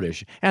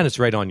standoutish, and it's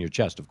right on your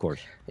chest, of course.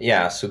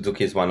 Yeah,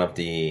 Suzuki is one of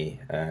the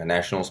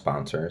national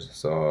sponsors.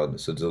 So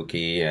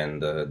Suzuki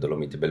and the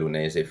Dolomiti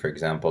Bellunese, for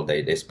example,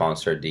 they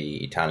sponsor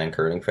the Italian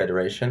Curling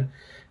Federation,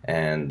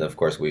 and of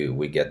course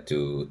we get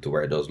to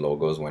wear those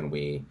logos when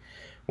we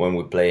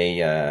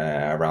play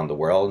around the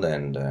world,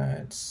 and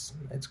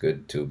it's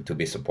good to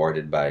be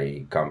supported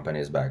by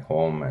companies back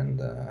home, and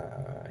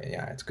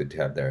it's good to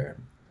have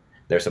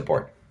their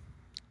support.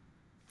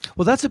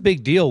 Well, that's a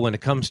big deal when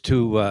it comes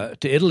to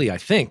Italy, I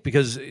think,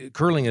 because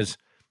curling is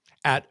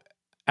at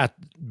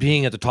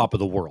being at the top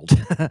of the world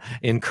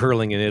in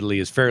curling in Italy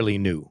is fairly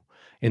new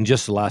in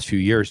just the last few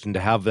years, and to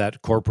have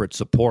that corporate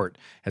support,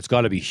 it's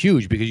got to be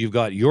huge, because you've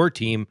got your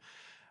team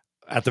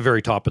at the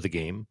very top of the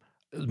game,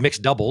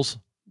 mixed doubles,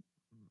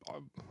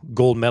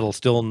 gold medal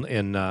still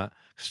in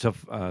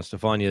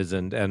Stefania's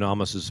and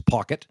Amos's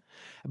pocket,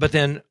 but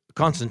then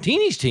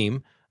Constantini's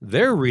team,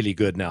 they're really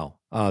good now.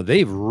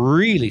 They've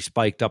really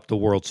spiked up the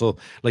world. So,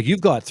 you've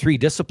got 3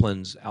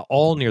 disciplines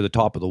all near the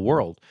top of the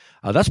world.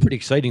 That's pretty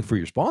exciting for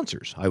your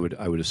sponsors, I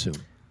would assume.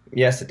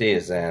 Yes, it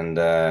is, and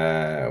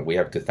we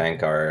have to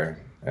thank our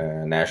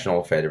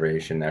national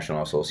federation,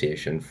 national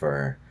association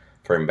for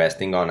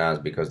investing on us,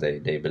 because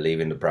they believe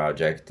in the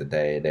project.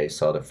 They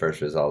saw the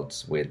first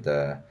results with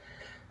the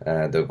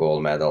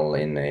gold medal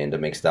in the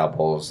mixed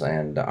doubles,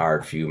 and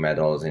our few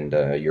medals in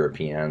the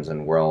Europeans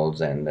and Worlds,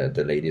 and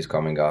the ladies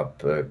coming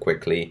up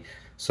quickly.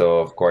 So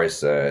of course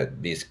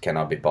this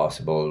cannot be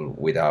possible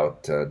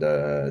without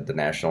the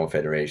national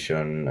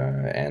federation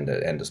and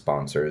the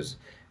sponsors,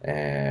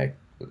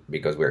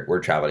 because we're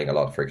traveling a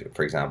lot.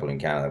 For example, in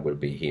Canada, we'll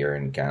be here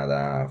in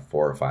Canada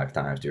 4 or 5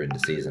 times during the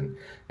season,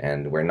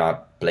 and we're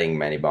not playing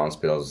many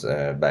bonspils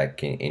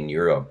back in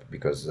Europe,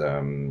 because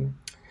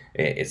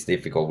it's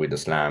difficult with the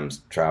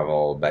slams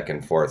travel back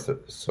and forth.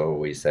 So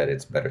we said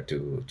it's better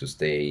to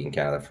stay in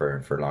Canada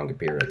for longer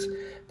periods.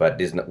 But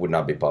this would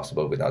not be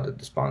possible without the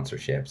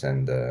sponsorships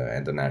and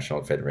the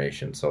national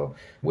federation. So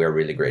we're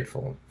really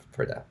grateful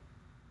for that.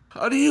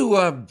 How do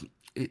you,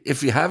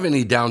 if you have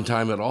any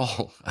downtime at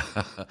all,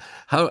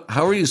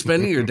 how are you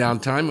spending your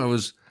downtime?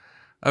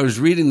 I was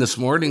reading this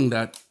morning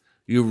that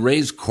you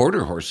raise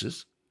quarter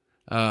horses.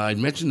 I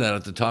mentioned that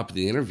at the top of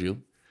the interview.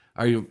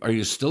 Are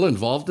you still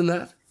involved in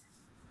that?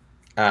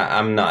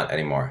 I'm not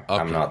anymore. Okay.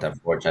 I'm not,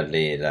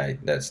 unfortunately.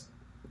 That's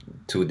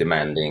too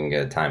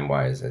demanding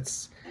time-wise.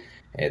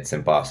 It's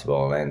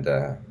impossible, and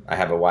I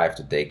have a wife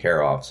to take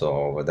care of,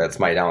 so that's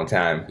my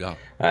downtime.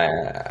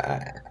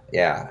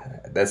 Yeah,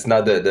 that's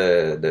not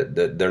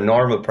the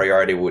normal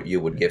priority you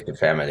would give to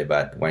family,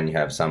 but when you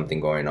have something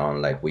going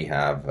on like we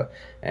have,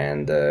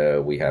 and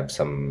we have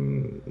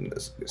some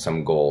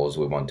goals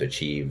we want to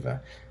achieve,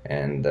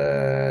 and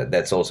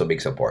that's also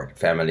big support.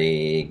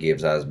 Family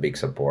gives us big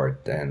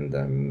support,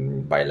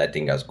 and by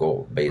letting us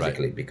go,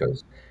 basically, Right.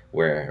 because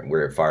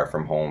we're far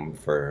from home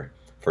for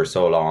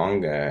so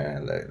long.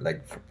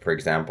 Like for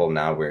example,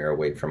 now we're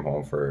away from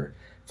home for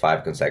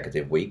 5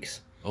 consecutive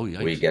weeks. Oh,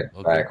 yikes. We get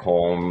Okay. back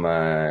home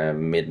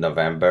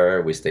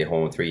mid-November. We stay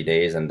home 3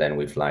 days, and then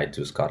we fly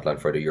to Scotland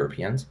for the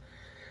Europeans.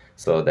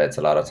 So that's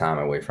a lot of time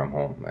away from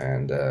home,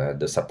 and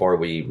the support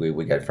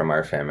we get from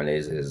our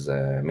families is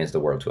means the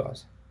world to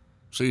us.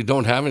 So you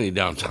don't have any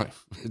downtime.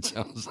 It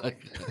sounds like.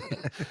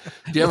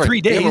 Do you ever,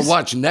 3 do you ever days.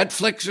 watch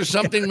Netflix or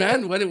something,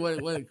 man? What,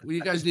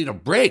 you guys need a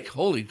break.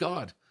 Holy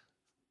God.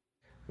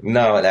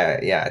 No,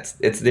 yeah,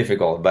 it's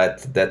difficult,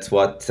 but that's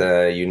what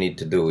you need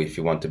to do if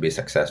you want to be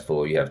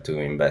successful. You have to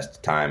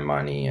invest time,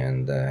 money,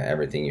 and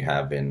everything you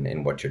have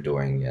in what you're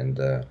doing, and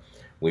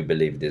we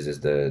believe this is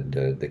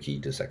the key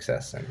to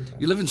success. And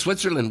You live in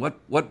Switzerland.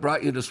 What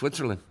brought you to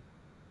Switzerland?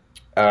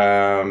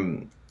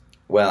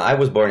 well, I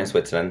was born in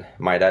Switzerland.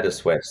 My dad is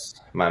Swiss.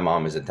 My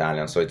mom is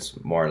Italian, so it's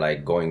more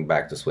like going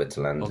back to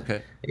Switzerland.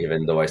 Okay.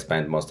 Even though I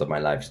spent most of my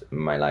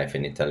life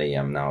in Italy,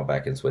 I'm now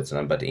back in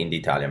Switzerland, but in the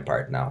Italian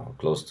part now,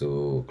 close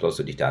to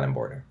the Italian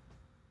border.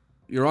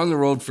 You're on the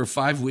road for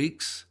 5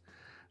 weeks.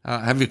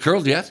 Have you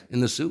curled yet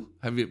in the Sioux?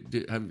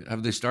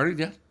 Have they started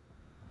yet?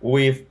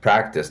 We've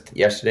practiced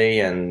yesterday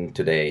and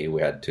today.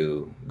 We had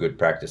 2 good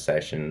practice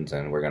sessions,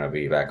 and we're gonna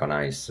be back on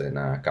ice in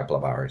a couple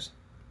of hours.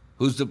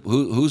 Who's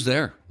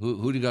there?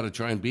 Who do you got to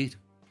try and beat?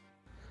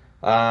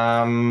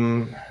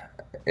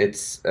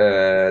 It's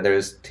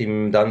there's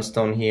Team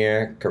Dunstone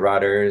here,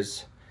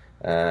 Carruthers,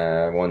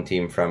 one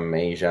team from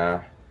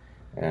Asia,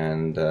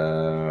 and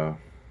I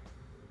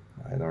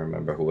don't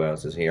remember who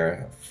else is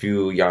here.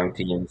 Few young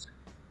teams.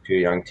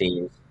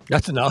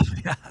 That's enough.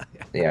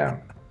 Yeah.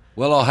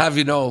 Well, I'll have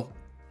you know,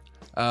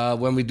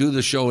 when we do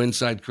the show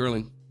Inside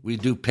Curling, we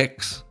do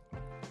picks,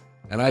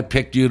 and I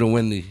picked you to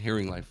win the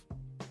Hearing Life.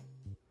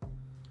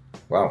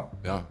 Wow.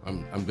 Yeah,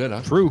 I'm good,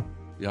 huh? True.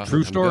 Yeah, True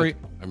I'm story.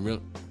 good. I'm real.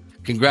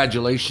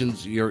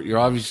 Congratulations! You're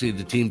obviously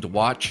the team to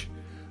watch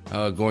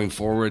going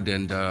forward,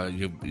 and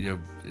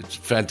it's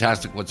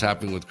fantastic what's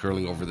happening with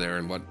curling over there,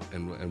 and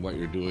what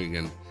you're doing,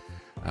 and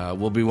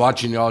we'll be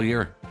watching you all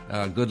year.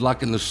 Good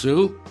luck in the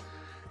Sioux,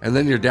 and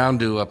then you're down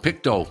to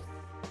Pictou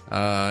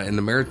in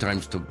the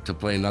Maritimes to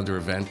play another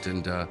event,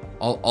 and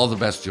all the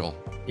best, Joel.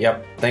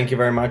 Yep. Thank you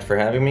very much for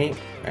having me.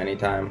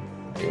 Anytime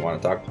you want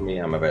to talk to me,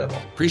 I'm available.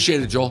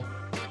 Appreciate it, Joel.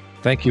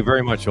 Thank you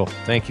very much, Joel.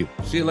 Thank you.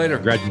 See you later.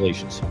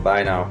 Congratulations.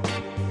 Bye now.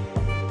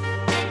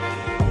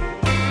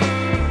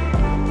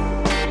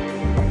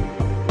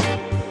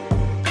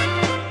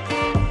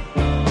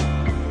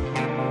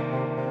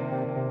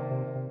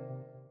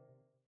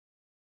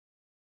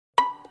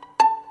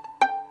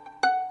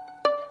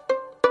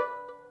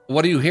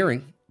 What are you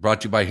hearing?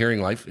 Brought to you by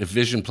Hearing Life. If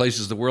vision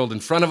places the world in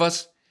front of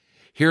us,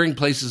 hearing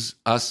places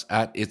us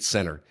at its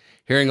center.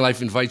 Hearing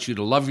Life invites you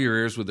to love your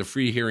ears with a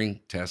free hearing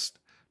test.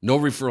 No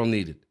referral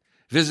needed.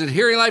 Visit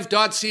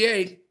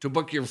hearinglife.ca to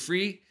book your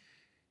free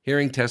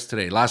hearing test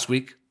today. Last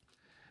week,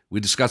 we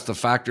discussed the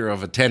factor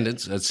of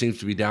attendance that seems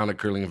to be down at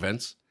curling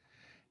events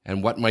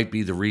and what might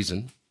be the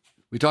reason.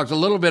 We talked a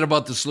little bit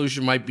about the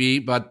solution might be,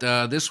 but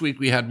this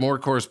week we had more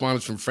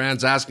correspondence from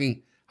fans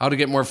asking how to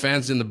get more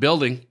fans in the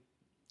building.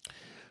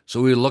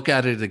 So we'll look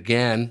at it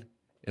again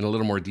in a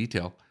little more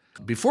detail.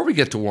 Before we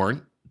get to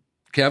Warren,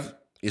 Kev,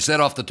 you said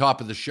off the top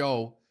of the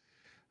show,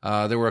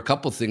 there were a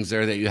couple things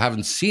there that you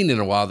haven't seen in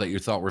a while that you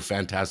thought were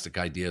fantastic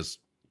ideas.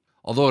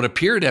 Although it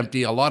appeared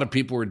empty, a lot of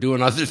people were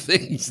doing other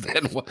things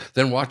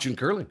than watching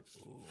curling.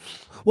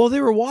 Well,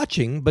 they were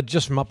watching, but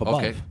just from up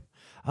above. Okay.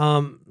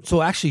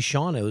 So actually,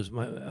 Sean is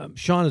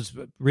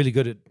really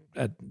good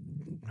at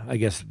I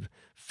guess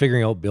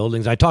figuring out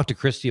buildings. I talked to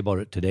Christy about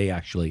it today.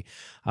 Actually,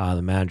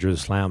 the manager of the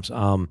Slams.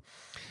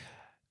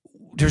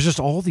 There's just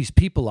all these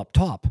people up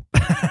top,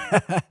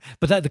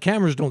 but the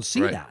cameras don't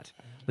see Right. that.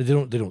 They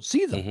don't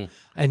see them, Mm-hmm.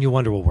 and you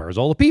wonder, well, where's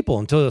all the people?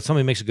 Until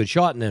somebody makes a good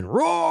shot, and then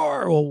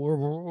roar. Well,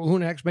 who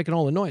the heck's making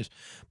all the noise?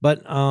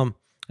 But and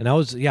that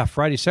was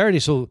Friday, Saturday.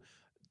 So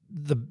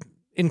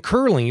in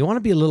curling, you want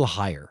to be a little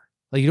higher.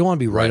 Like you don't want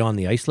to be right on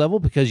the ice level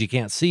because you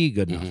can't see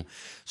good enough.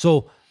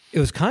 So it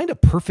was kind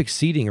of perfect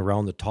seating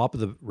around the top of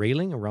the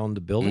railing around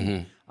the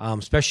building,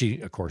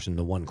 especially, of course, in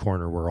the one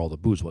corner where all the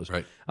booze was.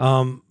 Right.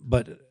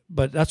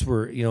 But that's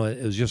where,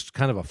 it was just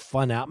kind of a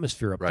fun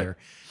atmosphere up there.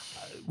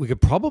 We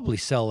could probably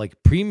sell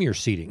like premier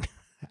seating,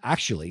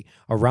 actually,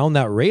 around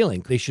that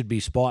railing. They should be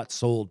spots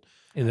sold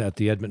at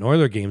the Edmonton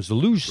Oilers games, the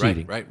luge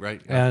seating. Right.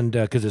 Yeah. And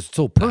because it's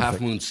so The perfect.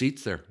 half moon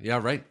seats there. Yeah,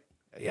 right.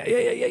 Yeah.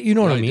 You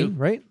know what I I mean, do.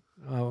 right?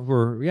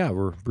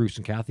 Where Bruce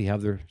and Kathy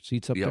have their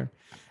seats up there.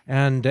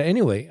 And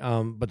anyway,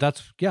 but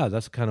that's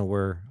kind of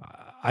where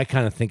I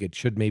kind of think it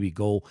should maybe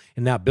go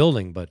in that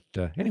building. But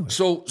anyway.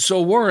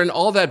 So Warren,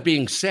 all that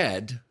being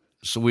said,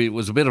 it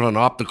was a bit of an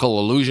optical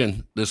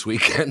illusion this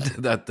weekend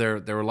that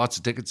there were lots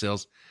of ticket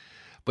sales.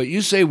 But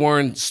you say,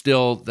 Warren,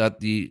 still that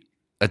the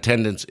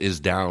attendance is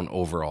down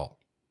overall.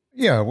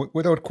 Yeah,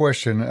 without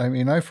question. I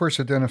mean, I first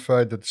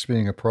identified that this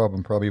being a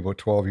problem probably about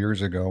 12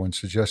 years ago and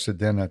suggested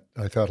then that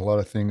I thought a lot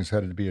of things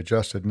had to be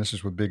adjusted. And this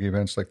is with big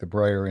events like the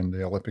Brier and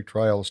the Olympic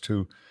trials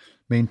to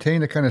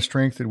maintain the kind of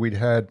strength that we'd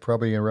had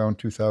probably around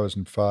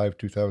 2005,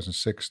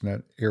 2006 in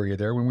that area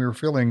there when we were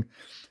filling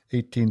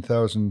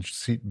 18,000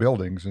 seat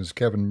buildings. As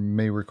Kevin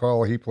may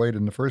recall, he played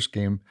in the first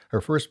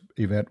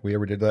event we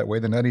ever did that way,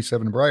 the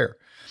 97 Brier.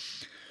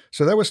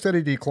 So that was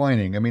steady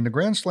declining. I mean, the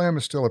Grand Slam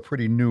is still a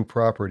pretty new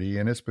property,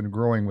 and it's been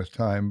growing with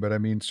time. But I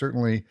mean,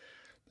 certainly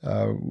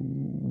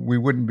we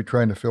wouldn't be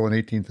trying to fill an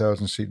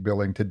 18,000-seat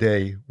building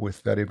today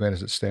with that event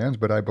as it stands.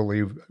 But I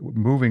believe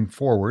moving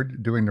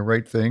forward, doing the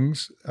right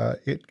things,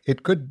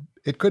 it could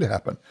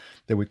happen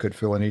that we could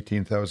fill an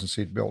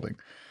 18,000-seat building.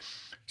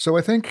 So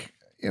I think,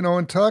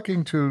 in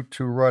talking to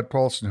Rod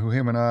Paulson, who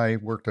him and I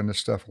worked on this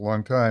stuff a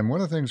long time,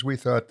 one of the things we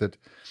thought that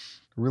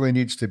really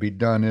needs to be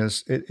done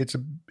is it's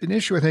an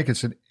issue. I think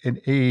it's an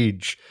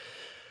age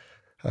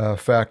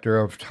factor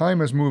of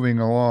time is moving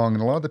along,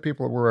 and a lot of the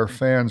people that were our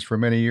fans for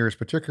many years,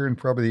 particularly in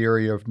probably the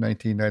area of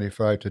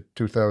 1995 to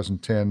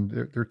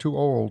 2010, they're too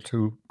old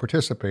to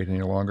participate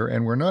any longer,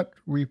 and we're not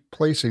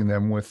replacing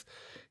them with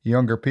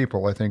younger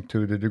people, I think,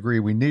 to the degree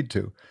we need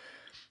to.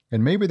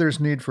 And maybe there's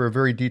need for a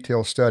very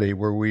detailed study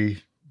where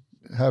we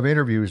have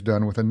interviews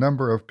done with a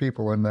number of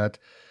people in that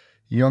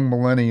young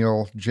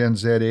millennial Gen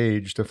Z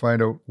age to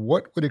find out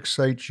what would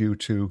excite you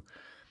to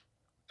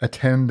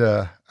attend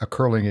a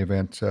curling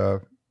event,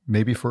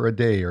 maybe for a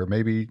day or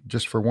maybe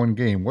just for one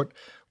game. What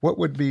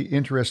would be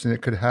interesting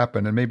that could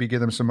happen, and maybe give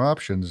them some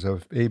options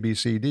of A, B,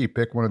 C, D.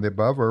 Pick one of the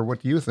above, or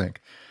what do you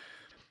think?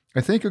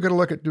 I think you're going to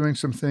look at doing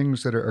some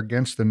things that are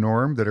against the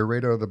norm, that are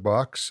right out of the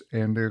box.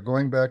 And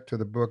going back to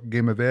the book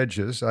Game of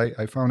Edges,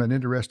 I found an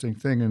interesting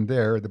thing in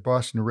there, the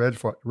Boston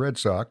Red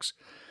Sox,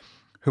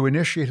 who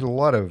initiated a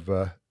lot of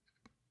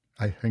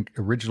I think,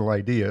 original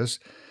ideas.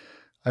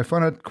 I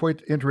found it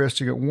quite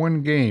interesting. At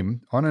one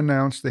game,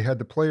 unannounced, they had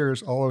the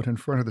players all out in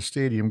front of the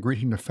stadium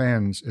greeting the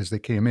fans as they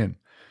came in.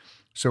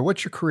 So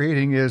what you're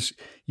creating is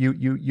you're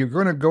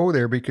going to go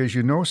there because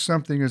you know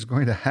something is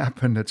going to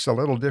happen that's a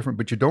little different,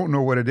 but you don't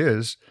know what it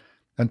is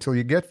until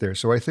you get there.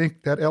 So I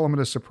think that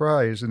element of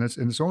surprise in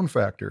its own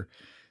factor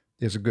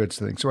is a good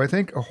thing. So I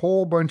think a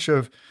whole bunch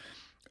of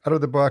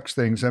out-of-the-box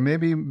things. And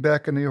maybe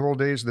back in the old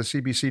days of the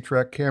CBC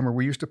track camera,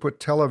 we used to put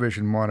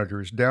television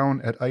monitors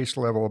down at ice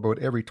level about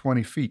every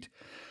 20 feet.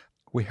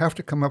 We have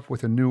to come up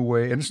with a new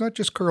way. And it's not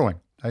just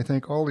curling. I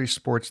think all these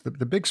sports,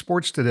 the big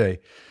sports today,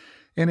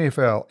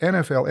 NFL,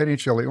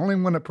 NHL, the only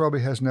one that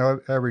probably has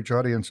an average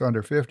audience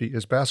under 50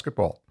 is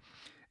basketball.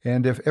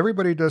 And if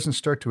everybody doesn't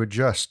start to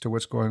adjust to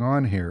what's going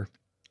on here,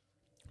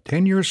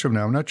 10 years from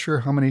now, I'm not sure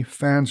how many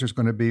fans there's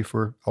going to be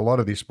for a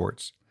lot of these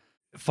sports.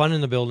 Fun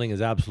in the building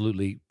is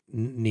absolutely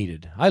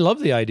needed. I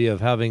love the idea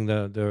of having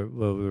the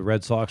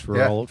Red Sox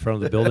were all out front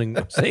of the building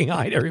saying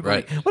hi to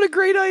everybody. Right. What a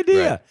great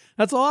idea. Right.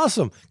 That's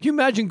awesome. Can you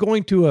imagine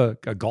going to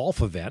a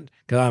golf event?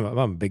 Because I'm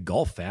a big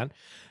golf fan.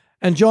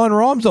 And John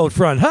Rahm's out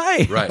front.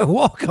 Hi, Right.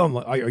 welcome.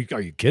 Are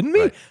you kidding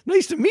me? Right.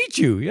 Nice to meet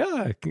you.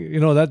 Yeah,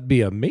 that'd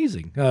be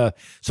amazing.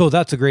 So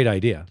that's a great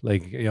idea.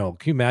 Like, can you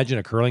imagine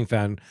a curling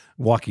fan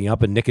walking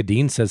up and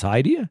Nicodine says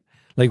hi to you?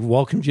 Like,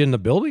 welcomes you in the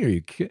building?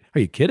 Are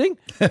you kidding?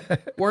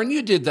 Warren,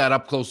 you did that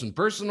up close and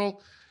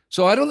personal.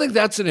 So I don't think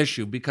that's an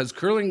issue because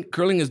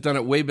curling has done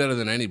it way better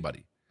than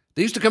anybody.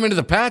 They used to come into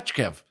the patch,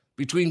 Kev,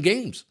 between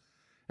games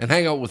and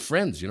hang out with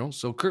friends,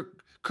 So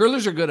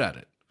curlers are good at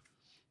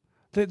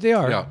it. They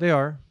are. Yeah. They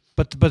are.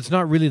 But it's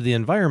not really the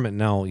environment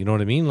now, you know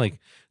what I mean? Like,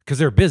 because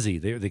they're busy.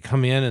 They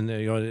come in and,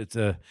 it's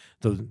the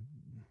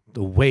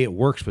way it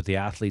works with the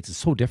athletes is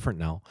so different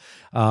now.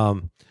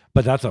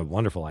 But that's a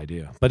wonderful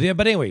idea. But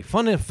anyway,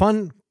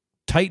 fun,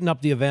 tighten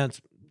up the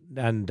events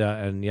and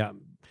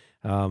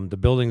the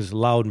building's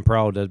loud and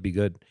proud. That'd be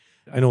good.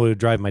 I know it would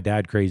drive my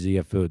dad crazy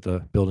if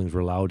the buildings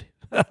were loud.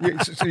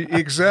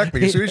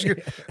 Exactly. As soon as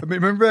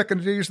remember back in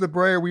the days of the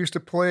Brier, we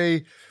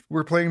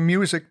were playing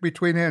music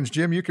between ends.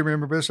 Jim, you can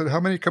remember this. And how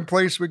many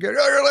complaints we get?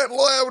 Oh, you're that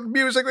loud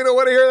music. We don't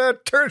want to hear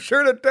that. Turn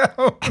it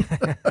down.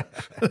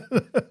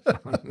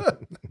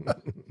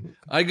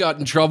 I got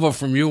in trouble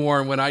from you,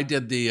 Warren, when I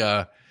did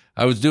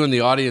I was doing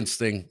the audience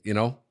thing,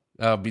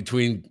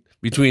 between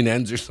between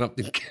ends or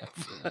something,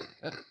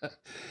 Kev.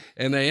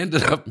 And I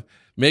ended up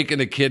making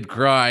a kid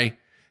cry.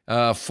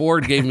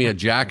 Ford gave me a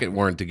jacket,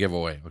 Warren, to give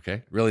away,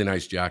 okay? Really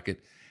nice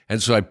jacket.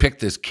 And so I picked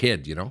this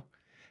kid,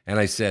 and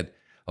I said,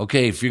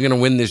 okay, if you're going to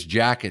win this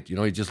jacket,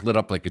 he just lit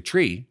up like a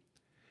tree.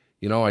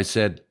 I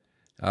said,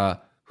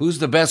 who's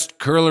the best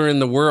curler in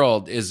the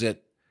world? Is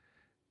it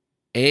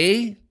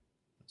A,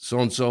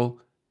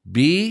 so-and-so,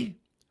 B,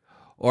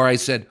 or I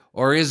said,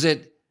 or is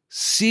it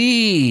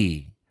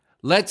C?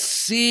 Let's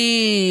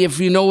see if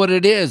you know what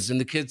it is. And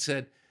the kid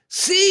said,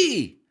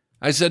 C.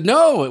 I said,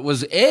 no, it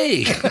was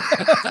A.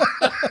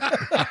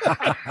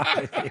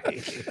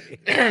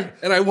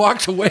 And I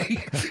walked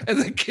away,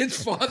 and the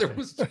kid's father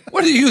was,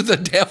 what are you, the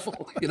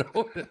devil?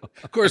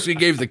 Of course, we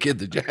gave the kid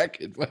the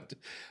jacket. But,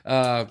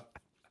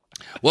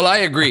 well, I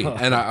agree.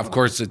 And of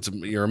course,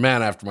 you're a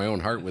man after my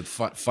own heart with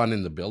fun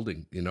in the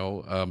building,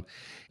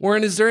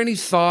 Warren, is there any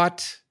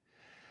thought?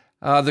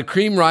 The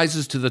cream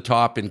rises to the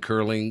top in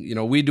curling.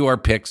 We do our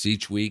picks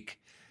each week,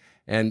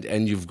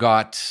 and you've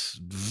got,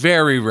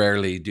 very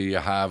rarely do you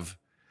have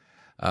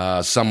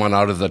someone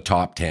out of the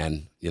top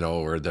 10,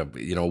 or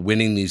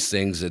winning these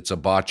things. It's a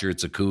botcher,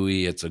 it's a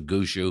cooey, it's a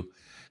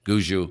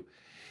Guju.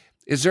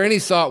 Is there any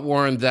thought,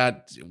 Warren,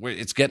 that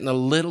it's getting a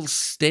little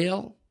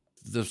stale?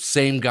 The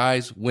same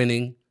guys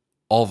winning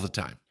all the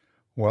time.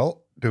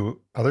 Well,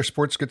 do other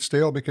sports get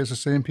stale because the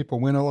same people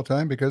win all the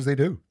time? Because they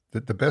do.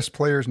 The best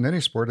players in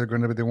any sport are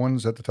going to be the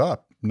ones at the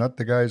top, not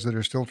the guys that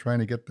are still trying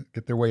to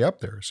get their way up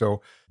there.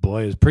 So,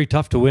 boy, it's pretty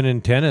tough to win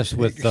in tennis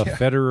with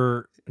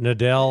Federer,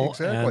 Nadal,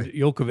 and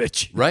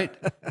Djokovic.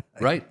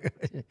 Right.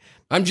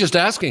 I'm just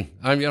asking.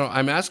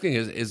 I'm asking.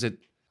 Is it?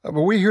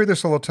 But we hear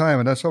this all the time,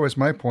 and that's always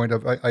my point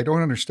of I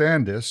don't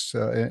understand this.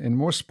 In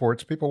most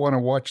sports, people want to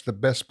watch the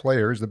best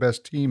players, the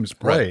best teams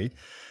play.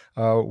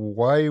 Right.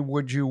 Why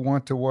would you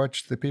want to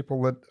watch the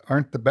people that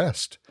aren't the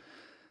best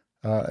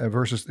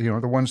versus the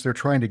ones they're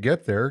trying to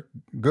get there?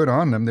 Good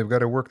on them. They've got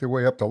to work their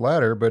way up the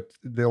ladder, but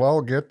they'll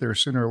all get there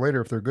sooner or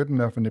later if they're good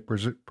enough and they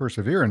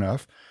persevere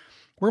enough.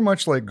 We're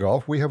much like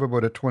golf. We have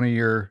about a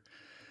 20-year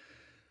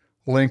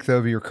length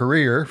of your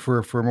career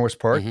for most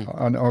part. Mm-hmm.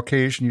 On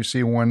occasion, you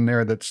see one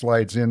there that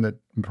slides in that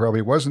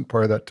probably wasn't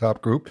part of that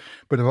top group.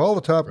 But of all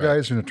the top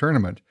guys in a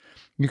tournament,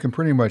 you can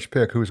pretty much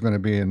pick who's going to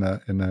be in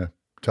the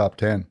top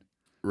 10.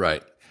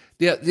 Right.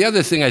 The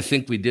other thing I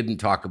think we didn't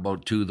talk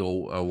about too,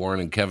 though, Warren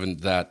and Kevin,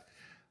 that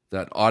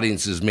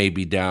audiences may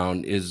be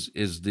down is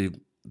the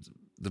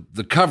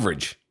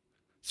coverage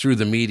through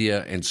the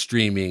media and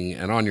streaming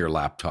and on your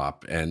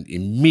laptop and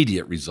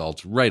immediate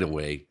results right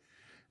away.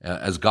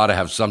 Has got to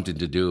have something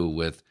to do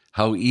with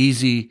how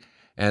easy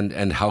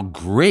and how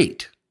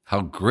great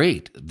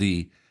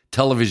the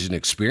television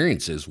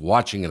experience is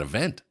watching an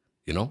event.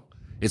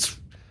 It's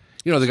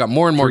they got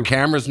more and more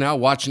cameras now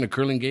watching a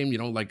curling game.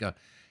 Like an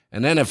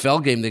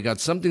NFL game, they got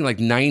something like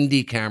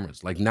 90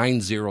 cameras, like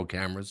 90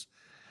 cameras.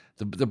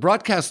 The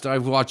broadcast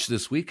I've watched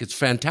this week, it's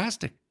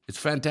fantastic. It's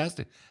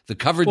fantastic. The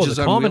coverage is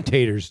unreal. The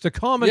commentators.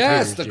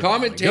 Yes, the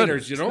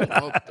commentators,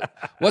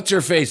 What's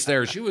her face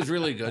there? She was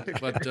really good,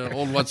 but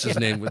old what's his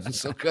name wasn't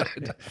so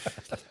good.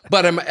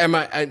 But am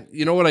I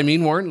you know what I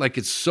mean, Warren? Like,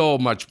 it's so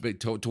much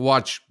to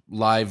watch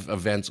live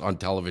events on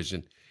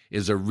television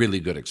is a really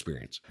good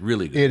experience.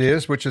 Really good. It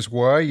is, which is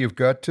why you've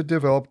got to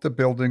develop the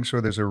building so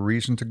there's a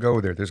reason to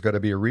go there. There's got to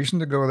be a reason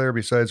to go there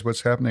besides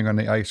what's happening on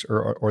the ice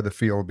or the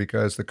field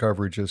because the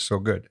coverage is so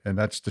good, and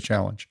that's the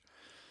challenge.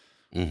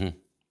 Mm-hmm.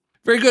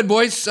 Very good,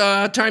 boys.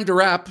 Time to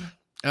wrap,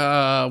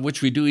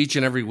 which we do each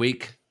and every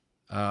week.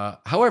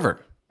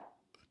 However,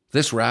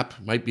 this wrap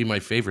might be my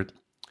favorite.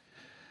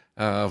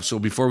 So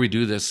before we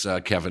do this,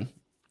 Kevin,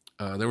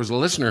 there was a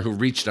listener who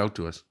reached out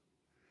to us,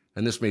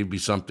 and this may be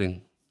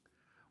something.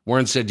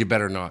 Warren said, you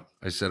better not.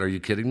 I said, are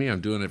you kidding me?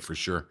 I'm doing it for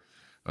sure.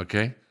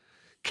 Okay.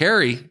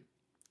 Carrie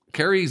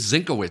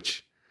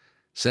Zinkowicz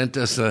sent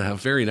us a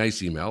very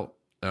nice email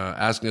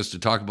asking us to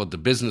talk about the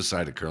business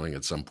side of curling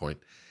at some point,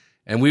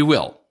 and we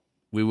will.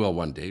 We will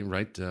one day,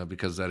 right?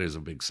 Because that is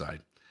a big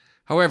side.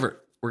 However,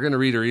 we're going to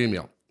read her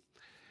email.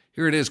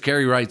 Here it is.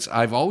 Carrie writes,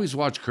 I've always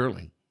watched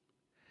curling.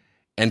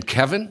 And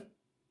Kevin,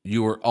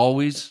 you were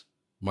always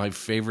my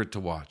favorite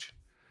to watch.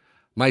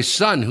 My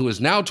son, who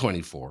is now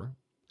 24,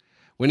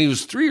 when he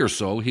was 3 or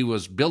so, he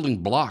was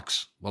building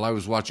blocks while I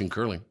was watching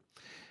curling.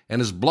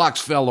 And his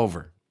blocks fell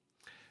over.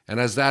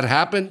 And as that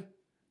happened,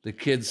 the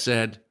kid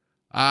said,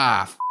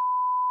 And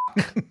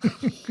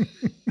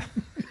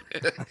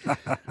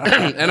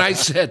I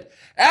said,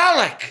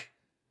 Alec,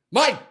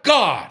 my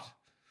God,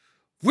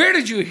 where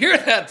did you hear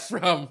that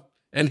from?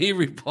 And he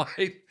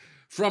replied,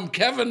 from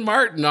Kevin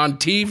Martin on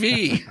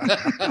TV.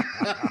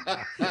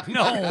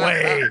 No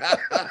way.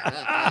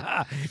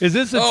 Is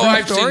this a true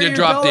I've story seen you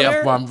drop the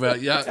F-bomb.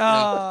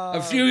 Yeah.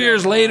 A few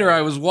years later,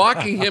 I was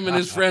walking him and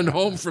his friend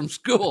home from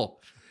school.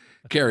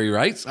 Carrie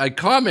writes, I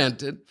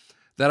commented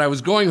that I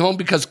was going home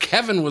because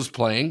Kevin was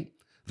playing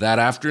that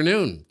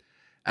afternoon.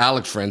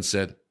 Alec's friend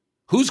said,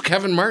 who's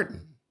Kevin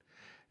Martin?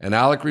 And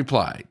Alec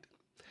replied,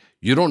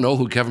 you don't know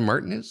who Kevin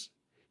Martin is?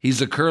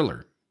 He's a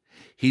curler.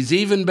 He's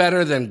even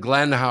better than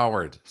Glenn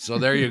Howard. So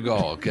there you go,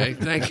 okay?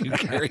 Thank you,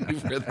 Gary,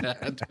 for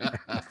that.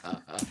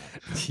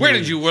 Where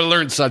did you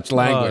learn such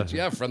language?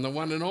 Yeah, from the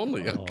one and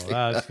only. Okay.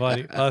 Oh, that's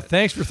funny.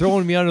 Thanks for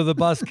throwing me under the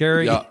bus,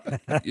 Gary. Yeah,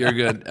 you're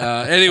good.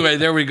 Anyway,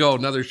 there we go.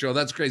 Another show.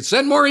 That's great.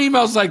 Send more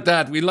emails like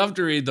that. We love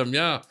to read them,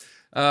 yeah.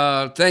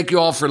 Thank you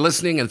all for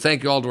listening, and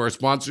thank you all to our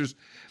sponsors.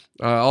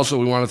 Also,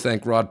 we want to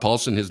thank Rod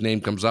Paulson. His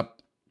name comes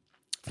up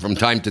from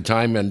time to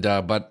time, and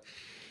but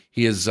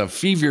he is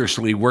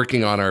feverishly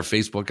working on our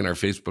Facebook and our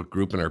Facebook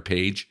group and our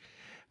page.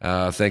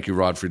 Thank you,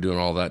 Rod, for doing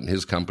all that, and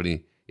his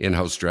company,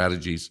 In-House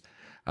Strategies.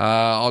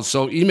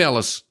 Also, email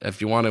us if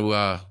you want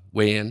to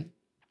weigh in.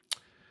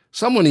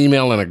 Someone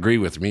email and agree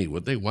with me,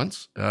 would they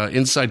once?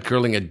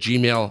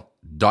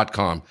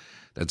 InsideCurling@gmail.com.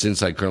 That's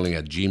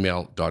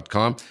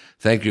InsideCurling@gmail.com.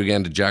 Thank you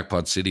again to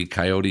Jackpot City,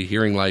 Coyote,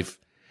 Hearing Life,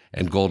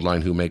 and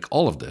Goldline, who make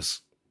all of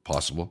this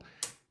possible.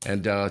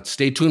 And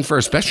stay tuned for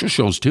our special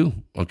shows too,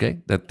 okay,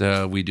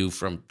 that we do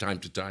from time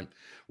to time.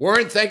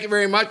 Warren, thank you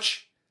very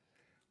much.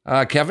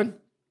 Kevin,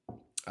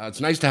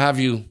 it's nice to have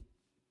you.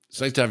 It's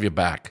nice to have you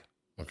back,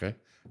 okay?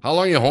 How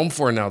long are you home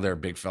for now there,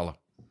 big fella?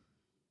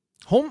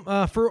 Home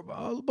for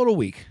about a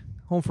week.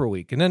 Home for a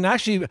week. And then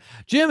actually,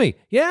 Jimmy,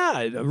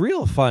 yeah,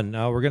 real fun.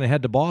 We're going to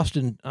head to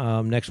Boston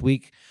next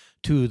week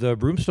to the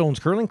Broomstones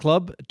Curling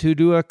Club to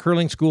do a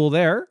curling school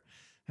there.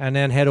 And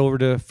then head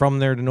over from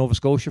there to Nova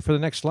Scotia for the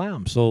next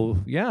slam. So,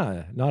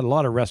 yeah, not a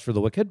lot of rest for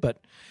the wicked,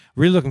 but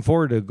really looking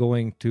forward to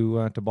going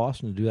to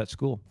Boston to do that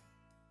school.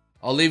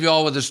 I'll leave you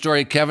all with a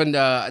story. Kevin,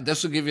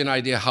 this will give you an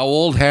idea how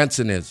old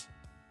Hansen is.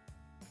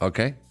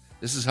 Okay?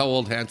 This is how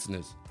old Hansen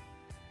is.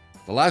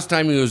 The last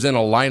time he was in a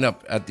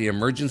lineup at the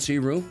emergency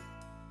room,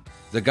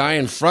 the guy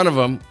in front of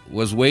him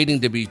was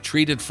waiting to be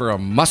treated for a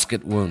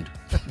musket wound.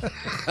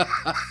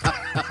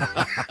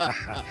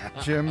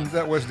 Jim,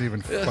 that wasn't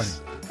even funny.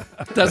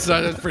 That's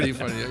pretty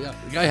funny. Yeah.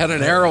 The guy had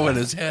an arrow in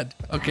his head.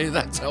 Okay,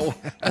 that's how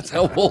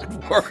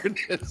old Warren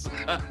is.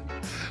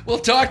 We'll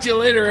talk to you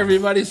later,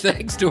 everybody.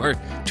 Thanks to our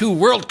two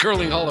World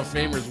Curling Hall of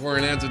Famers,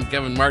 Warren Hansen and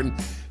Kevin Martin.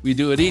 We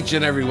do it each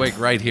and every week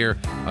right here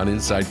on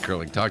Inside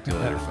Curling. Talk to you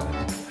later,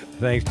 fellas.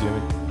 Thanks,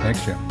 Jimmy.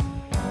 Thanks, Jim.